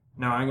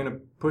 now I'm going to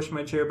push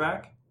my chair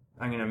back.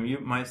 I'm going to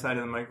mute my side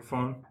of the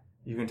microphone.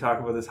 You can talk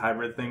about this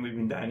hybrid thing we've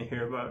been dying to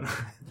hear about.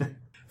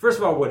 First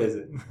of all, what is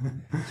it?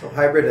 So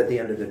hybrid at the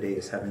end of the day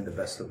is having the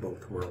best of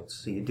both worlds.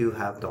 So you do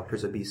have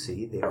Doctors of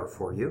BC. They are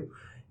for you.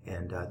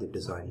 And they've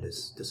designed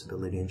this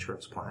disability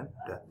insurance plan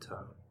that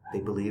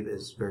they believe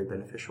is very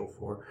beneficial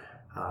for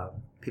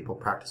people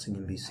practicing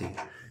in BC.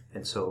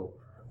 And so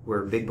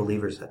we're big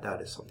believers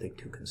that is something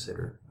to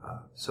consider.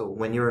 So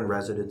when you're in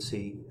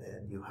residency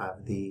and you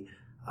have the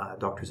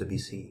Doctors of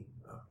BC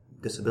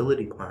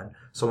disability plan,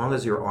 so long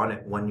as you're on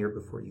it 1 year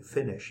before you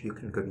finish, you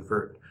can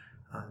convert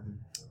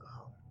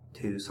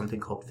to something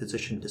called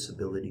physician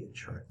disability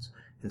insurance.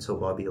 And so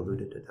Bobby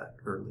alluded to that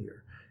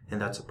earlier. And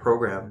that's a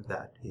program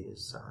that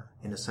is,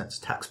 in a sense,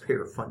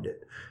 taxpayer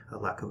funded,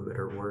 lack of a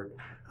better word,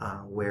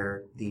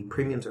 where the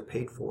premiums are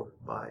paid for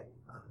by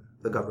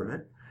the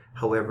government.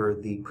 However,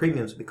 the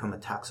premiums become a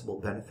taxable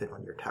benefit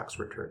on your tax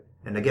return.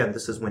 And again,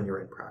 this is when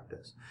you're in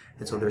practice.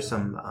 And so there's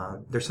some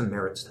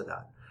merits to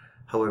that.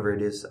 However,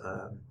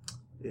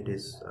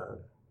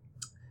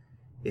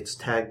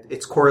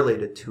 it's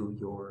correlated to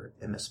your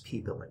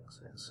MSP billings.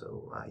 And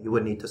so you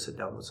would need to sit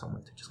down with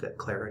someone to just get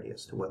clarity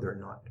as to whether or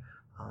not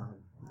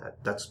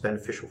that's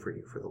beneficial for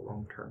you for the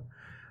long term.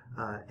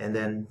 And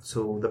then,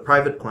 so the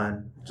private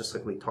plan, just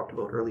like we talked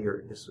about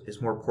earlier,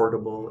 is more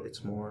portable.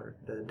 It's more,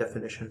 the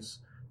definitions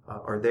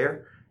are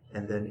there.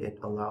 And then it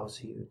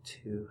allows you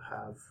to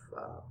have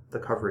the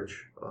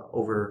coverage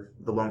over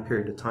the long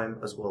period of time,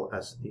 as well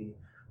as the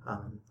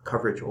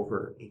coverage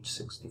over age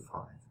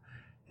 65.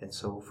 And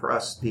so for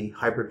us, the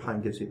hybrid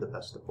plan gives you the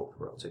best of both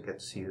worlds. It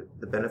gets you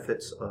the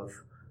benefits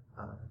of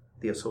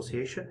the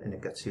association, and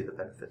it gets you the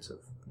benefits of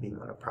being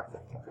on a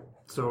private plan.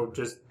 So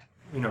just,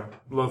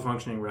 low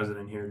functioning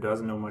resident here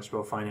doesn't know much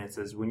about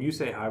finances. When you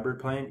say hybrid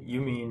plan,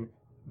 you mean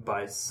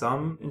buy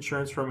some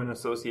insurance from an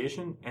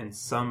association and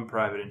some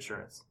private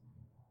insurance.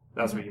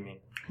 That's what you mean.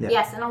 Yeah.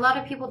 Yes, and a lot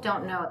of people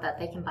don't know that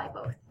they can buy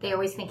both. They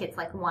always think it's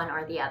like one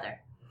or the other.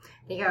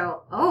 They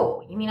go,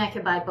 oh, you mean I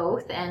could buy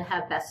both and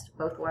have best of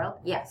both worlds?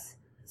 Yes.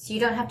 So you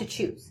don't have to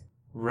choose.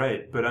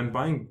 Right, but I'm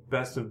buying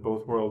best of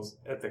both worlds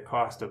at the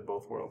cost of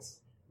both worlds.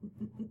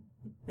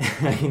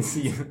 I can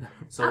see.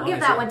 I'll give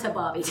that one to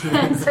Bobby to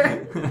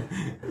answer.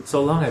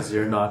 So long as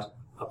you're not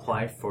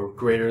applying for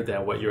greater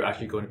than what you're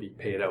actually going to be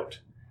paid out.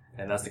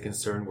 And that's the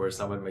concern where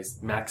someone may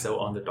max out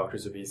on the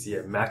Doctors of BC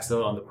and max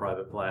out on the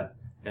private plan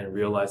and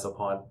realize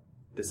upon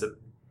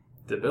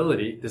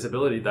disability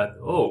that,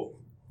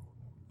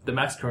 the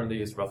max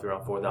currently is roughly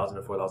around 4,000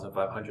 to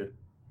 4,500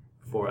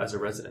 as a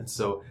resident.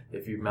 So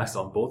if you max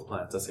on both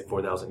plans, let's say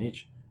 4,000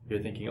 each,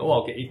 you're thinking,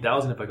 I'll get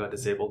 8,000 if I got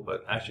disabled,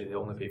 but actually they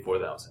only pay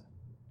 4,000.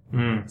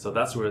 So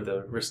that's where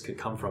the risk could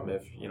come from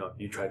if,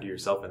 you try to do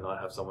yourself and not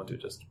have someone to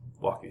just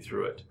walk you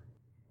through it.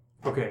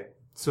 Okay.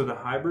 So the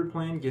hybrid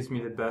plan gives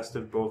me the best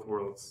of both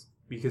worlds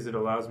because it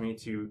allows me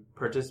to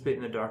participate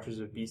in the Doctors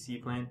of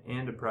BC plan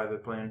and a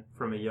private plan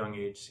from a young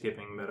age,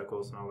 skipping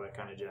medicals and all that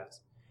kind of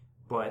jazz.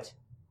 But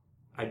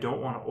I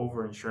don't want to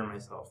over-insure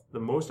myself. The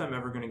most I'm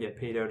ever going to get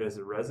paid out as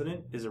a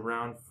resident is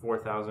around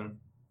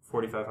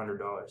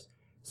 $4,500.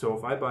 So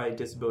if I buy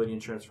disability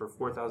insurance for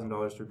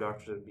 $4,000 through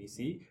Doctors of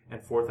BC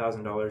and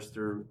 $4,000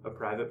 through a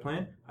private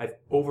plan, I've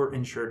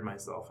over-insured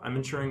myself. I'm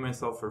insuring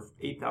myself for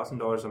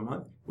 $8,000 a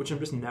month, which I'm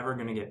just never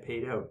going to get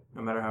paid out,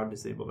 no matter how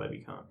disabled I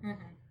become.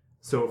 Mm-hmm.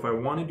 So if I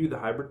want to do the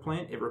hybrid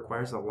plan, it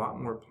requires a lot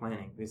more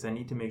planning because I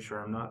need to make sure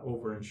I'm not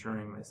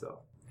over-insuring myself.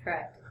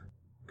 Correct.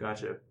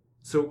 Gotcha.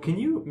 So can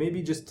you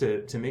maybe just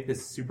to make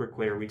this super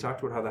clear, we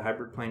talked about how the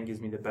hybrid plan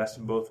gives me the best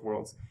of both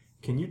worlds.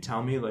 Can you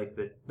tell me like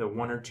the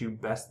one or two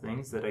best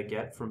things that I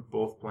get from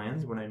both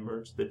plans when I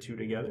merge the two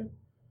together?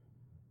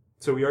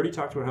 So we already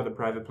talked about how the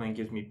private plan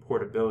gives me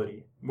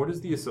portability. What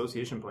does the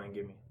association plan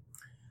give me?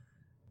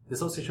 The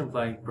association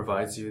plan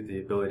provides you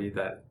the ability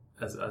that,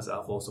 as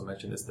Alpha also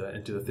mentioned, is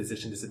into the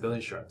physician disability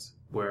insurance,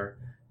 where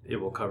it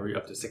will cover you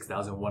up to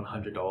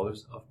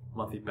 $6,100 of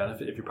monthly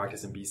benefit if you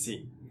practice in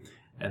BC.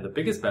 And the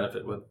biggest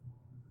benefit with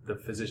the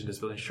physician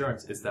disability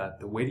insurance is that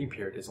the waiting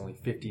period is only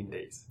 15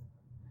 days.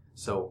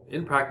 So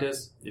in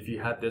practice, if you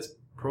had this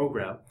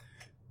program,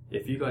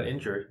 if you got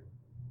injured,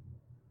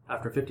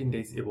 after 15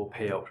 days, it will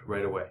pay out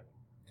right away.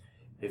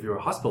 If you're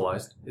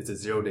hospitalized, it's a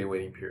 0-day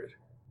waiting period.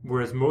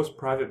 Whereas most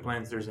private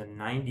plans, there's a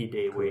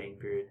 90-day waiting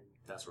period.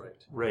 That's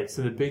right. Right.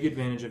 So the big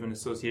advantage of an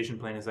association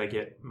plan is I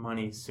get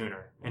money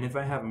sooner. And if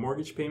I have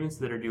mortgage payments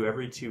that are due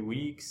every 2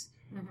 weeks,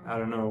 I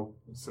don't know,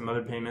 some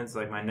other payments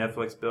like my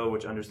Netflix bill,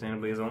 which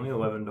understandably is only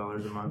 $11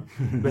 a month.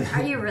 But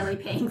Are you really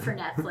paying for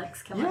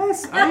Netflix? Come on.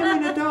 yes, I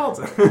am an adult.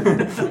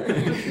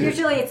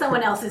 Usually it's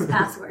someone else's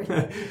password.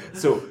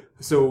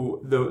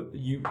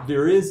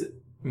 There is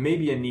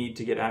maybe a need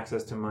to get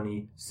access to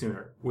money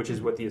sooner, which is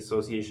what the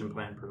association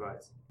plan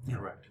provides.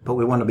 Correct. But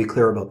we want to be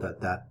clear about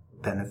that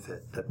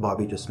benefit that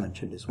Bobby just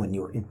mentioned is when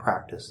you're in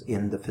practice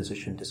in the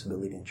physician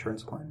disability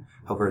insurance plan.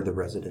 However, the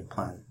resident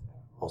plan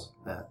also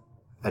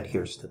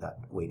adheres to that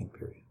waiting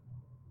period.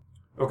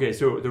 Okay,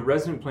 so the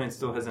resident plan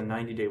still has a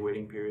 90-day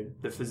waiting period.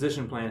 The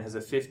physician plan has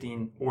a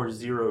 15 or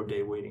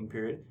 0-day waiting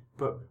period.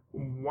 But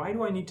why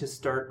do I need to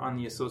start on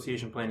the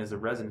association plan as a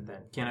resident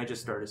then? Can't I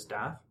just start as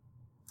staff?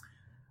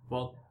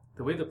 Well,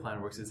 the way the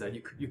plan works is that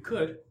you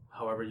could,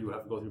 however, you would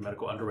have to go through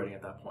medical underwriting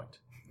at that point.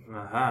 So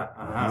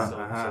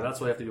that's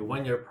why you have to do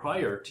 1 year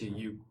prior to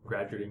you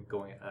graduating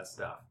going as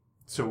staff.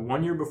 So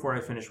 1 year before I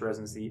finish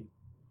residency,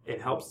 it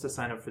helps to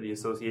sign up for the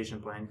association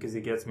plan because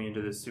it gets me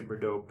into this super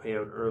dope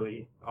payout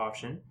early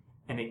option,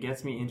 and it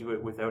gets me into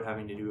it without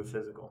having to do a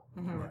physical.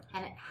 Mm-hmm.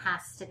 And it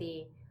has to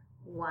be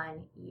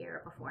 1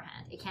 year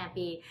beforehand. It can't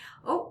be,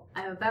 oh,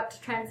 I'm about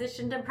to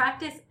transition to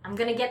practice. I'm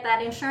going to get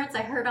that insurance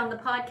I heard on the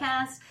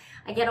podcast.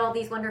 I get all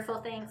these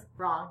wonderful things.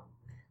 Wrong.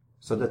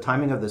 So the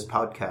timing of this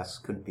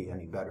podcast couldn't be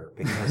any better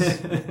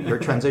because you're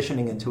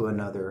transitioning into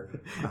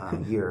another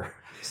year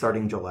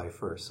starting July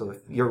 1st. So if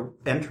you're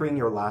entering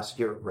your last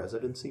year of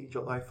residency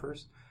July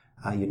 1st,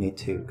 you need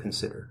to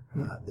consider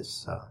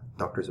this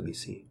Doctors of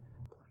BC.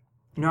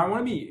 Now, I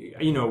want to be,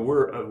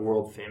 we're a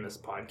world famous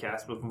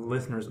podcast with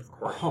listeners, of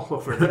course, all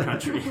over the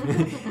country.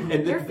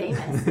 And you're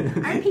famous.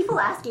 Aren't people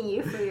asking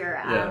you for your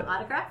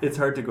autograph? It's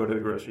hard to go to the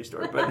grocery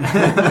store, but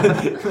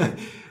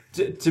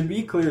to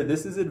be clear,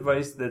 this is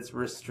advice that's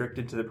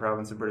restricted to the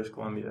province of British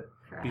Columbia.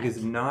 Correct.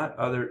 Because not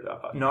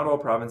all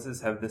provinces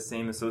have the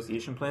same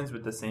association plans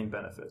with the same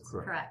benefits.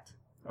 Correct.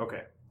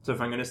 Okay. So if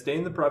I'm going to stay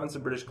in the province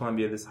of British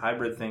Columbia, this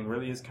hybrid thing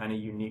really is kind of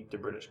unique to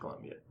British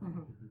Columbia.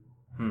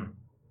 Mm-hmm.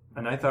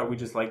 And I thought we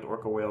just liked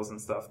orca whales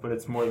and stuff, but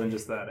it's more than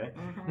just that, eh?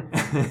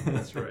 Mm-hmm.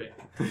 That's right.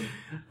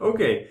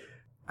 Okay.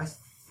 I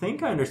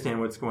think I understand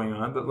what's going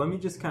on, but let me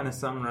just kind of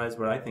summarize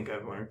what I think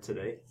I've learned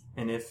today.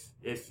 And if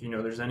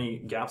there's any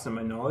gaps in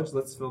my knowledge,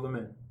 let's fill them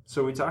in.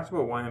 So we talked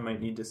about why I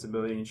might need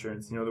disability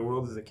insurance. The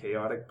world is a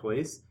chaotic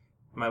place.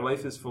 My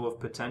life is full of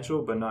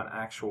potential, but not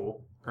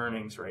actual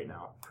earnings right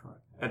now.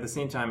 At the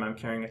same time, I'm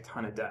carrying a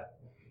ton of debt.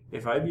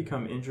 If I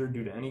become injured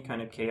due to any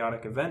kind of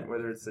chaotic event,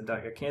 whether it's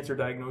a cancer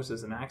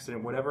diagnosis, an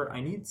accident, whatever,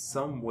 I need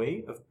some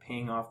way of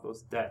paying off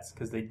those debts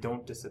because they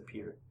don't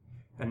disappear.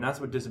 And that's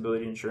what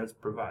disability insurance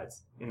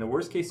provides. In the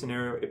worst case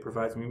scenario, it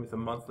provides me with a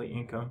monthly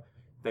income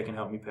that can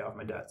help me pay off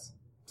my debts.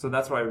 So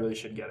that's why I really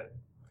should get it.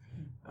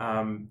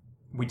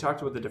 We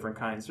talked about the different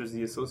kinds. There's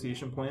the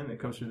association plan that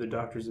comes through the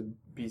Doctors of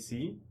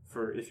BC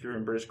for if you're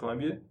in British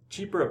Columbia.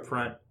 Cheaper up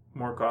front,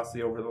 more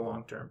costly over the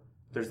long term.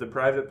 There's the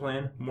private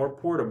plan, more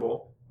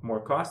portable, more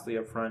costly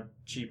up front,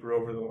 cheaper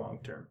over the long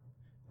term.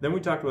 Then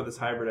we talked about this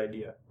hybrid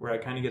idea, where I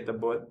kind of get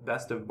the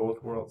best of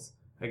both worlds.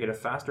 I get a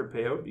faster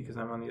payout because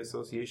I'm on the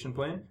association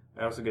plan.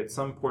 I also get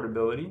some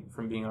portability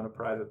from being on a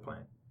private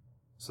plan.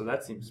 So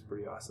that seems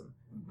pretty awesome.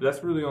 But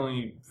that's really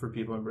only for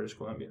people in British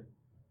Columbia.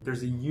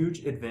 There's a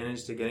huge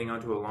advantage to getting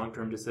onto a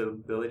long-term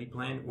disability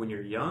plan when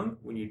you're young,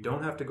 when you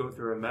don't have to go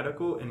through a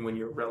medical, and when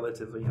you're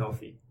relatively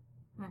healthy.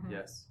 Mm-hmm.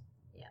 Yes.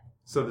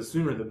 So the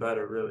sooner the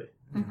better, really.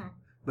 Mm-hmm.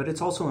 But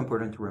it's also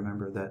important to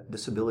remember that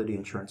disability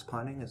insurance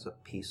planning is a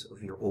piece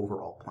of your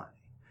overall planning.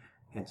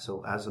 And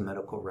so as a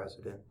medical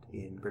resident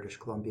in British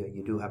Columbia,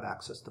 you do have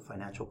access to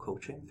financial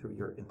coaching through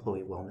your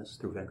employee wellness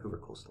through Vancouver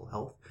Coastal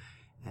Health.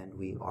 And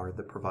we are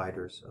the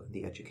providers of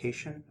the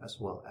education as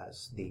well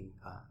as the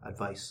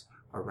advice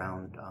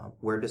around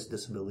where does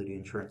disability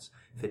insurance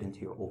fit into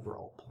your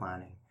overall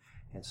planning.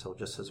 And so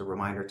just as a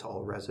reminder to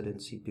all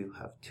residents, you do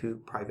have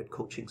 2 private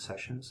coaching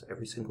sessions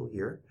every single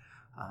year.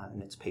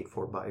 And it's paid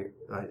for by,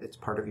 it's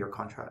part of your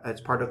contract,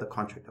 it's part of the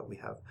contract that we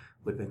have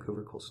with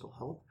Vancouver Coastal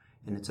Health.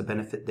 And it's a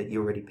benefit that you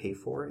already pay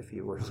for. If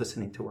you were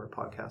listening to our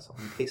podcast on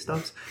pay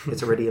stubs,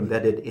 it's already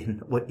embedded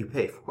in what you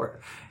pay for.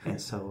 And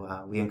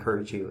so we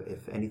encourage you,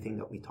 if anything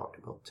that we talked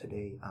about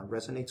today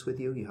resonates with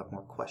you, you have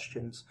more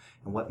questions.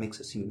 And what makes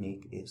us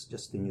unique is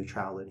just the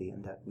neutrality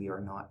and that we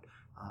are not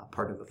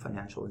part of a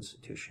financial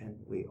institution.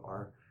 We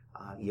are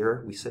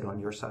we sit on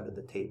your side of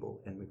the table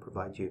and we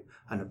provide you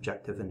an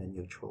objective and a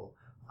neutral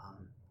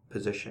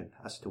position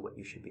as to what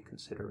you should be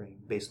considering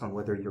based on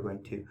whether you're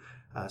going to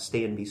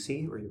stay in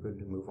BC or you're going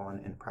to move on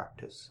and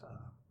practice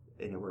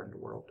anywhere in the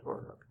world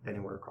or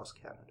anywhere across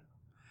Canada.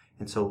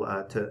 And so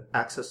to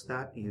access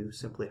that, you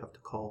simply have to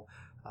call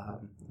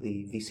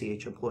the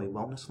VCH Employee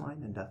Wellness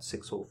Line, and that's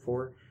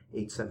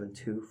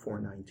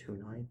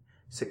 604-872-4929,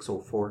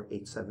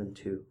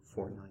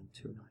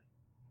 604-872-4929.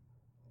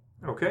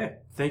 Okay,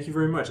 thank you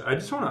very much. I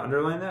just want to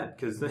underline that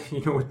because,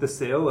 with the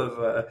sale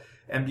of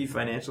MD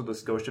Financial to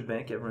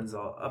Scotiabank, everyone's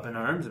all up in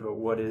arms about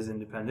what is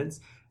independence.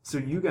 So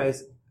you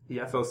guys, the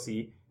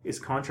FLC, is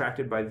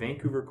contracted by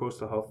Vancouver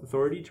Coastal Health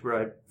Authority to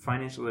provide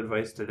financial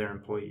advice to their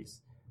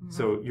employees. Mm-hmm.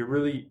 So you're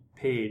really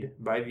paid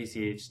by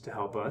VCH to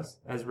help us.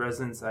 As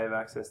residents, I have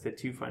access to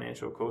 2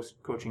 financial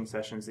coaching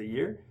sessions a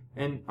year.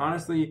 And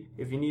honestly,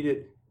 if you need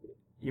it,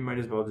 you might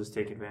as well just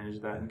take advantage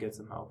of that and get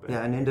some help.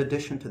 Yeah, and in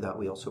addition to that,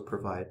 we also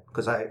provide,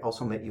 because I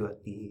also met you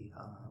at the,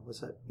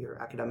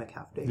 your academic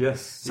half day?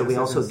 Yes. So we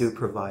also do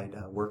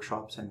provide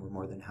workshops, and we're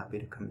more than happy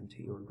to come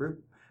into your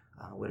group,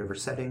 whatever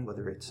setting,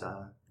 whether it's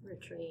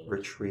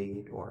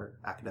retreat or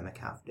academic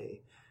half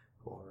day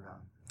or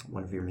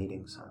one of your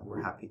meetings.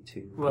 We're happy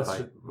to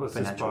provide let's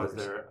just pause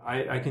there.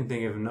 I can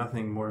think of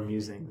nothing more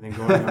amusing than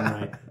going on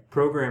my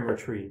program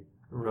retreat,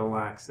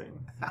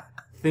 relaxing,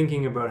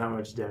 thinking about how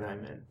much debt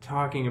I'm in,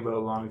 talking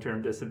about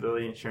long-term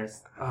disability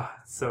insurance.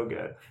 It's so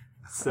good.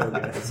 So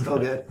good. So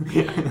good.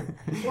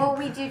 Well,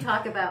 we do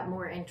talk about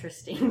more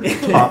interesting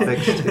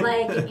topics,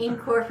 like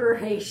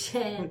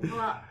incorporation.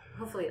 Well,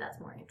 hopefully that's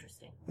more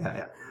interesting.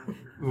 Yeah.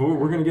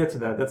 We're going to get to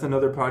that. That's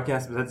another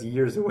podcast, but that's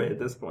years away at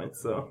this point.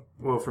 So,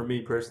 well, for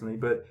me personally.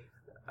 But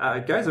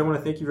guys, I want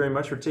to thank you very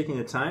much for taking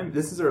the time.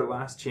 This is our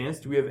last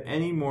chance. Do we have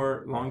any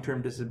more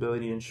long-term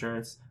disability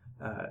insurance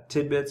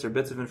tidbits or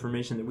bits of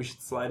information that we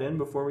should slide in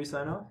before we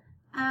sign off?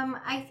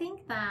 I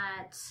think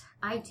that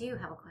I do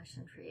have a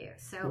question for you.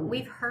 So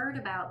we've heard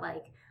about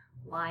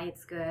why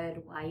it's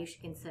good, why you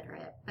should consider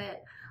it,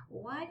 but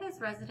why does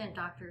Resident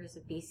Doctors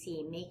of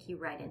BC make you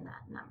write in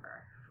that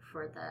number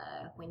for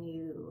when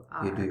you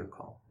do your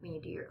call? When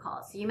you do your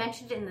call. So you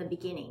mentioned it in the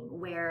beginning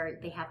where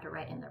they have to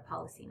write in their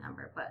policy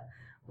number, but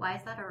why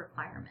is that a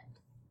requirement?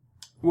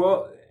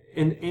 Well,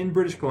 in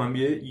British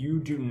Columbia, you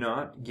do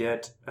not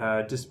get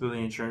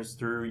disability insurance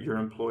through your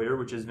employer,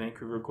 which is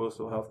Vancouver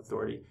Coastal Health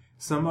Authority.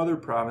 Some other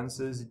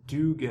provinces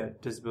do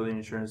get disability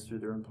insurance through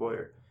their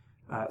employer.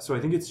 So I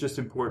think it's just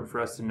important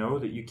for us to know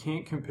that you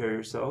can't compare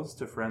yourselves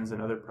to friends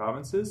in other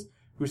provinces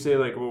who say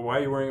well, why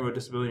are you worrying about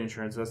disability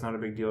insurance? That's not a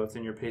big deal. It's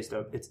in your pay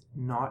stub. It's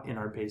not in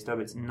our pay stub.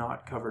 It's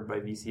not covered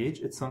by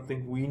VCH. It's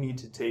something we need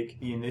to take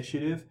the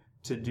initiative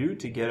to do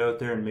to get out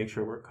there and make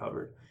sure we're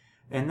covered.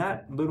 And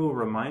that little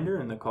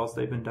reminder in the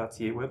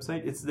callstipend.ca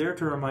website, it's there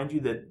to remind you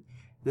that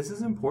this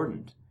is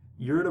important.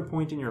 You're at a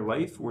point in your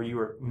life where you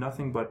are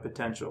nothing but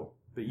potential,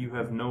 but you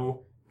have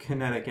no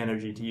kinetic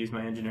energy, to use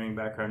my engineering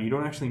background. You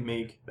don't actually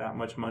make that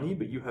much money,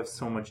 but you have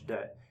so much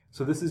debt.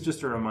 So this is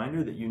just a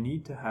reminder that you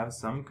need to have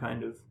some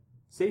kind of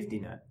safety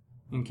net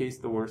in case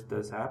the worst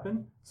does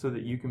happen so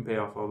that you can pay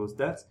off all those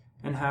debts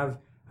and have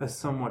a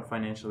somewhat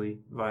financially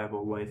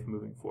viable life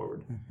moving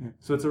forward. Mm-hmm.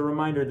 So it's a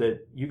reminder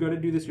that you got to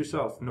do this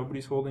yourself.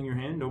 Nobody's holding your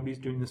hand. Nobody's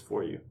doing this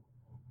for you.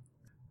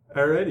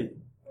 Alrighty.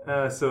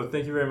 So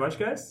thank you very much,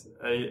 guys.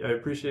 I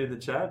appreciated the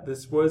chat.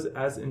 This was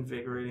as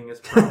invigorating as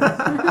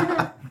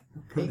promised.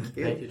 Thank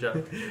you. Thank you, Jeff.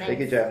 Thank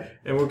you, Jeff.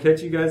 And we'll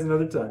catch you guys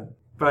another time.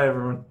 Bye,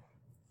 everyone.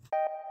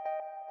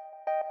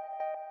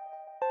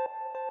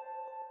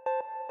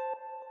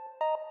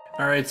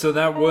 All right, so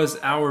that was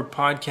our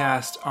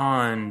podcast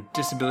on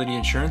disability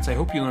insurance. I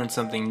hope you learned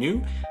something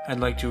new.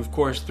 I'd like to, of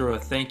course, throw a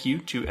thank you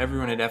to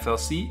everyone at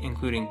FLC,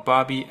 including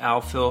Bobby,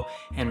 Al, Phil,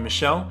 and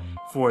Michelle,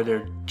 for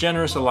their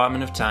generous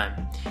allotment of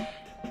time.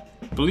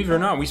 Believe it or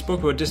not, we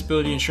spoke about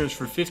disability insurance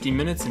for 50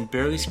 minutes and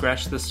barely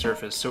scratched the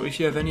surface. So if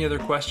you have any other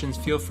questions,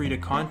 feel free to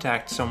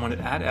contact someone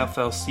at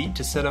FLC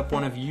to set up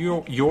one of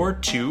your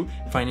 2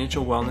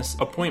 financial wellness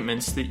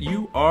appointments that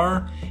you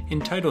are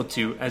entitled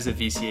to as a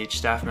VCH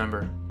staff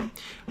member.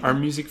 Our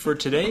music for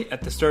today,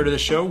 at the start of the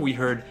show, we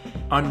heard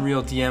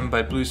Unreal DM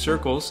by Blue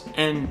Circles,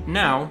 and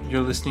now you're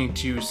listening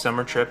to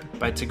Summer Trip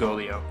by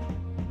Tagolio.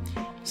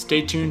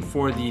 Stay tuned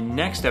for the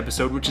next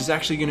episode, which is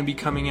actually going to be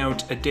coming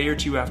out a day or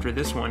two after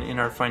this one in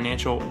our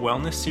financial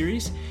wellness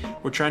series.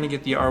 We're trying to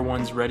get the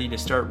R1s ready to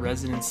start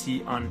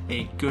residency on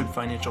a good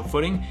financial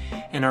footing.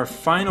 And our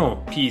final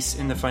piece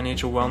in the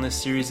financial wellness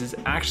series is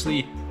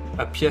actually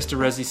a pièce de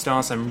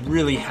résistance. I'm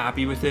really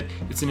happy with it.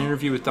 It's an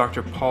interview with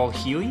Dr. Paul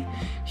Healy.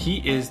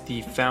 He is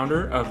the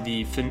founder of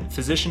the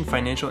Physician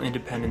Financial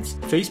Independence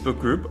Facebook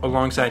group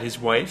alongside his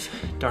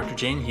wife, Dr.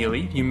 Jane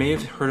Healy. You may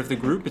have heard of the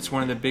group. It's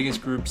one of the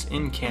biggest groups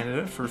in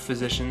Canada for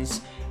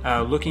physicians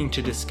looking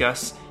to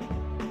discuss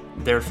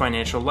their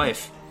financial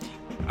life.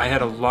 I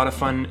had a lot of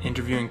fun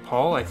interviewing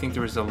Paul. I think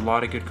there was a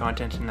lot of good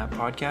content in that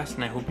podcast,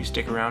 and I hope you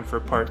stick around for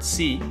part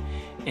C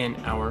in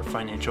our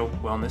financial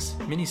wellness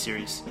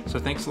mini-series. So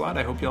thanks a lot.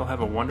 I hope you all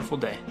have a wonderful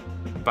day.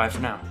 Bye for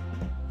now.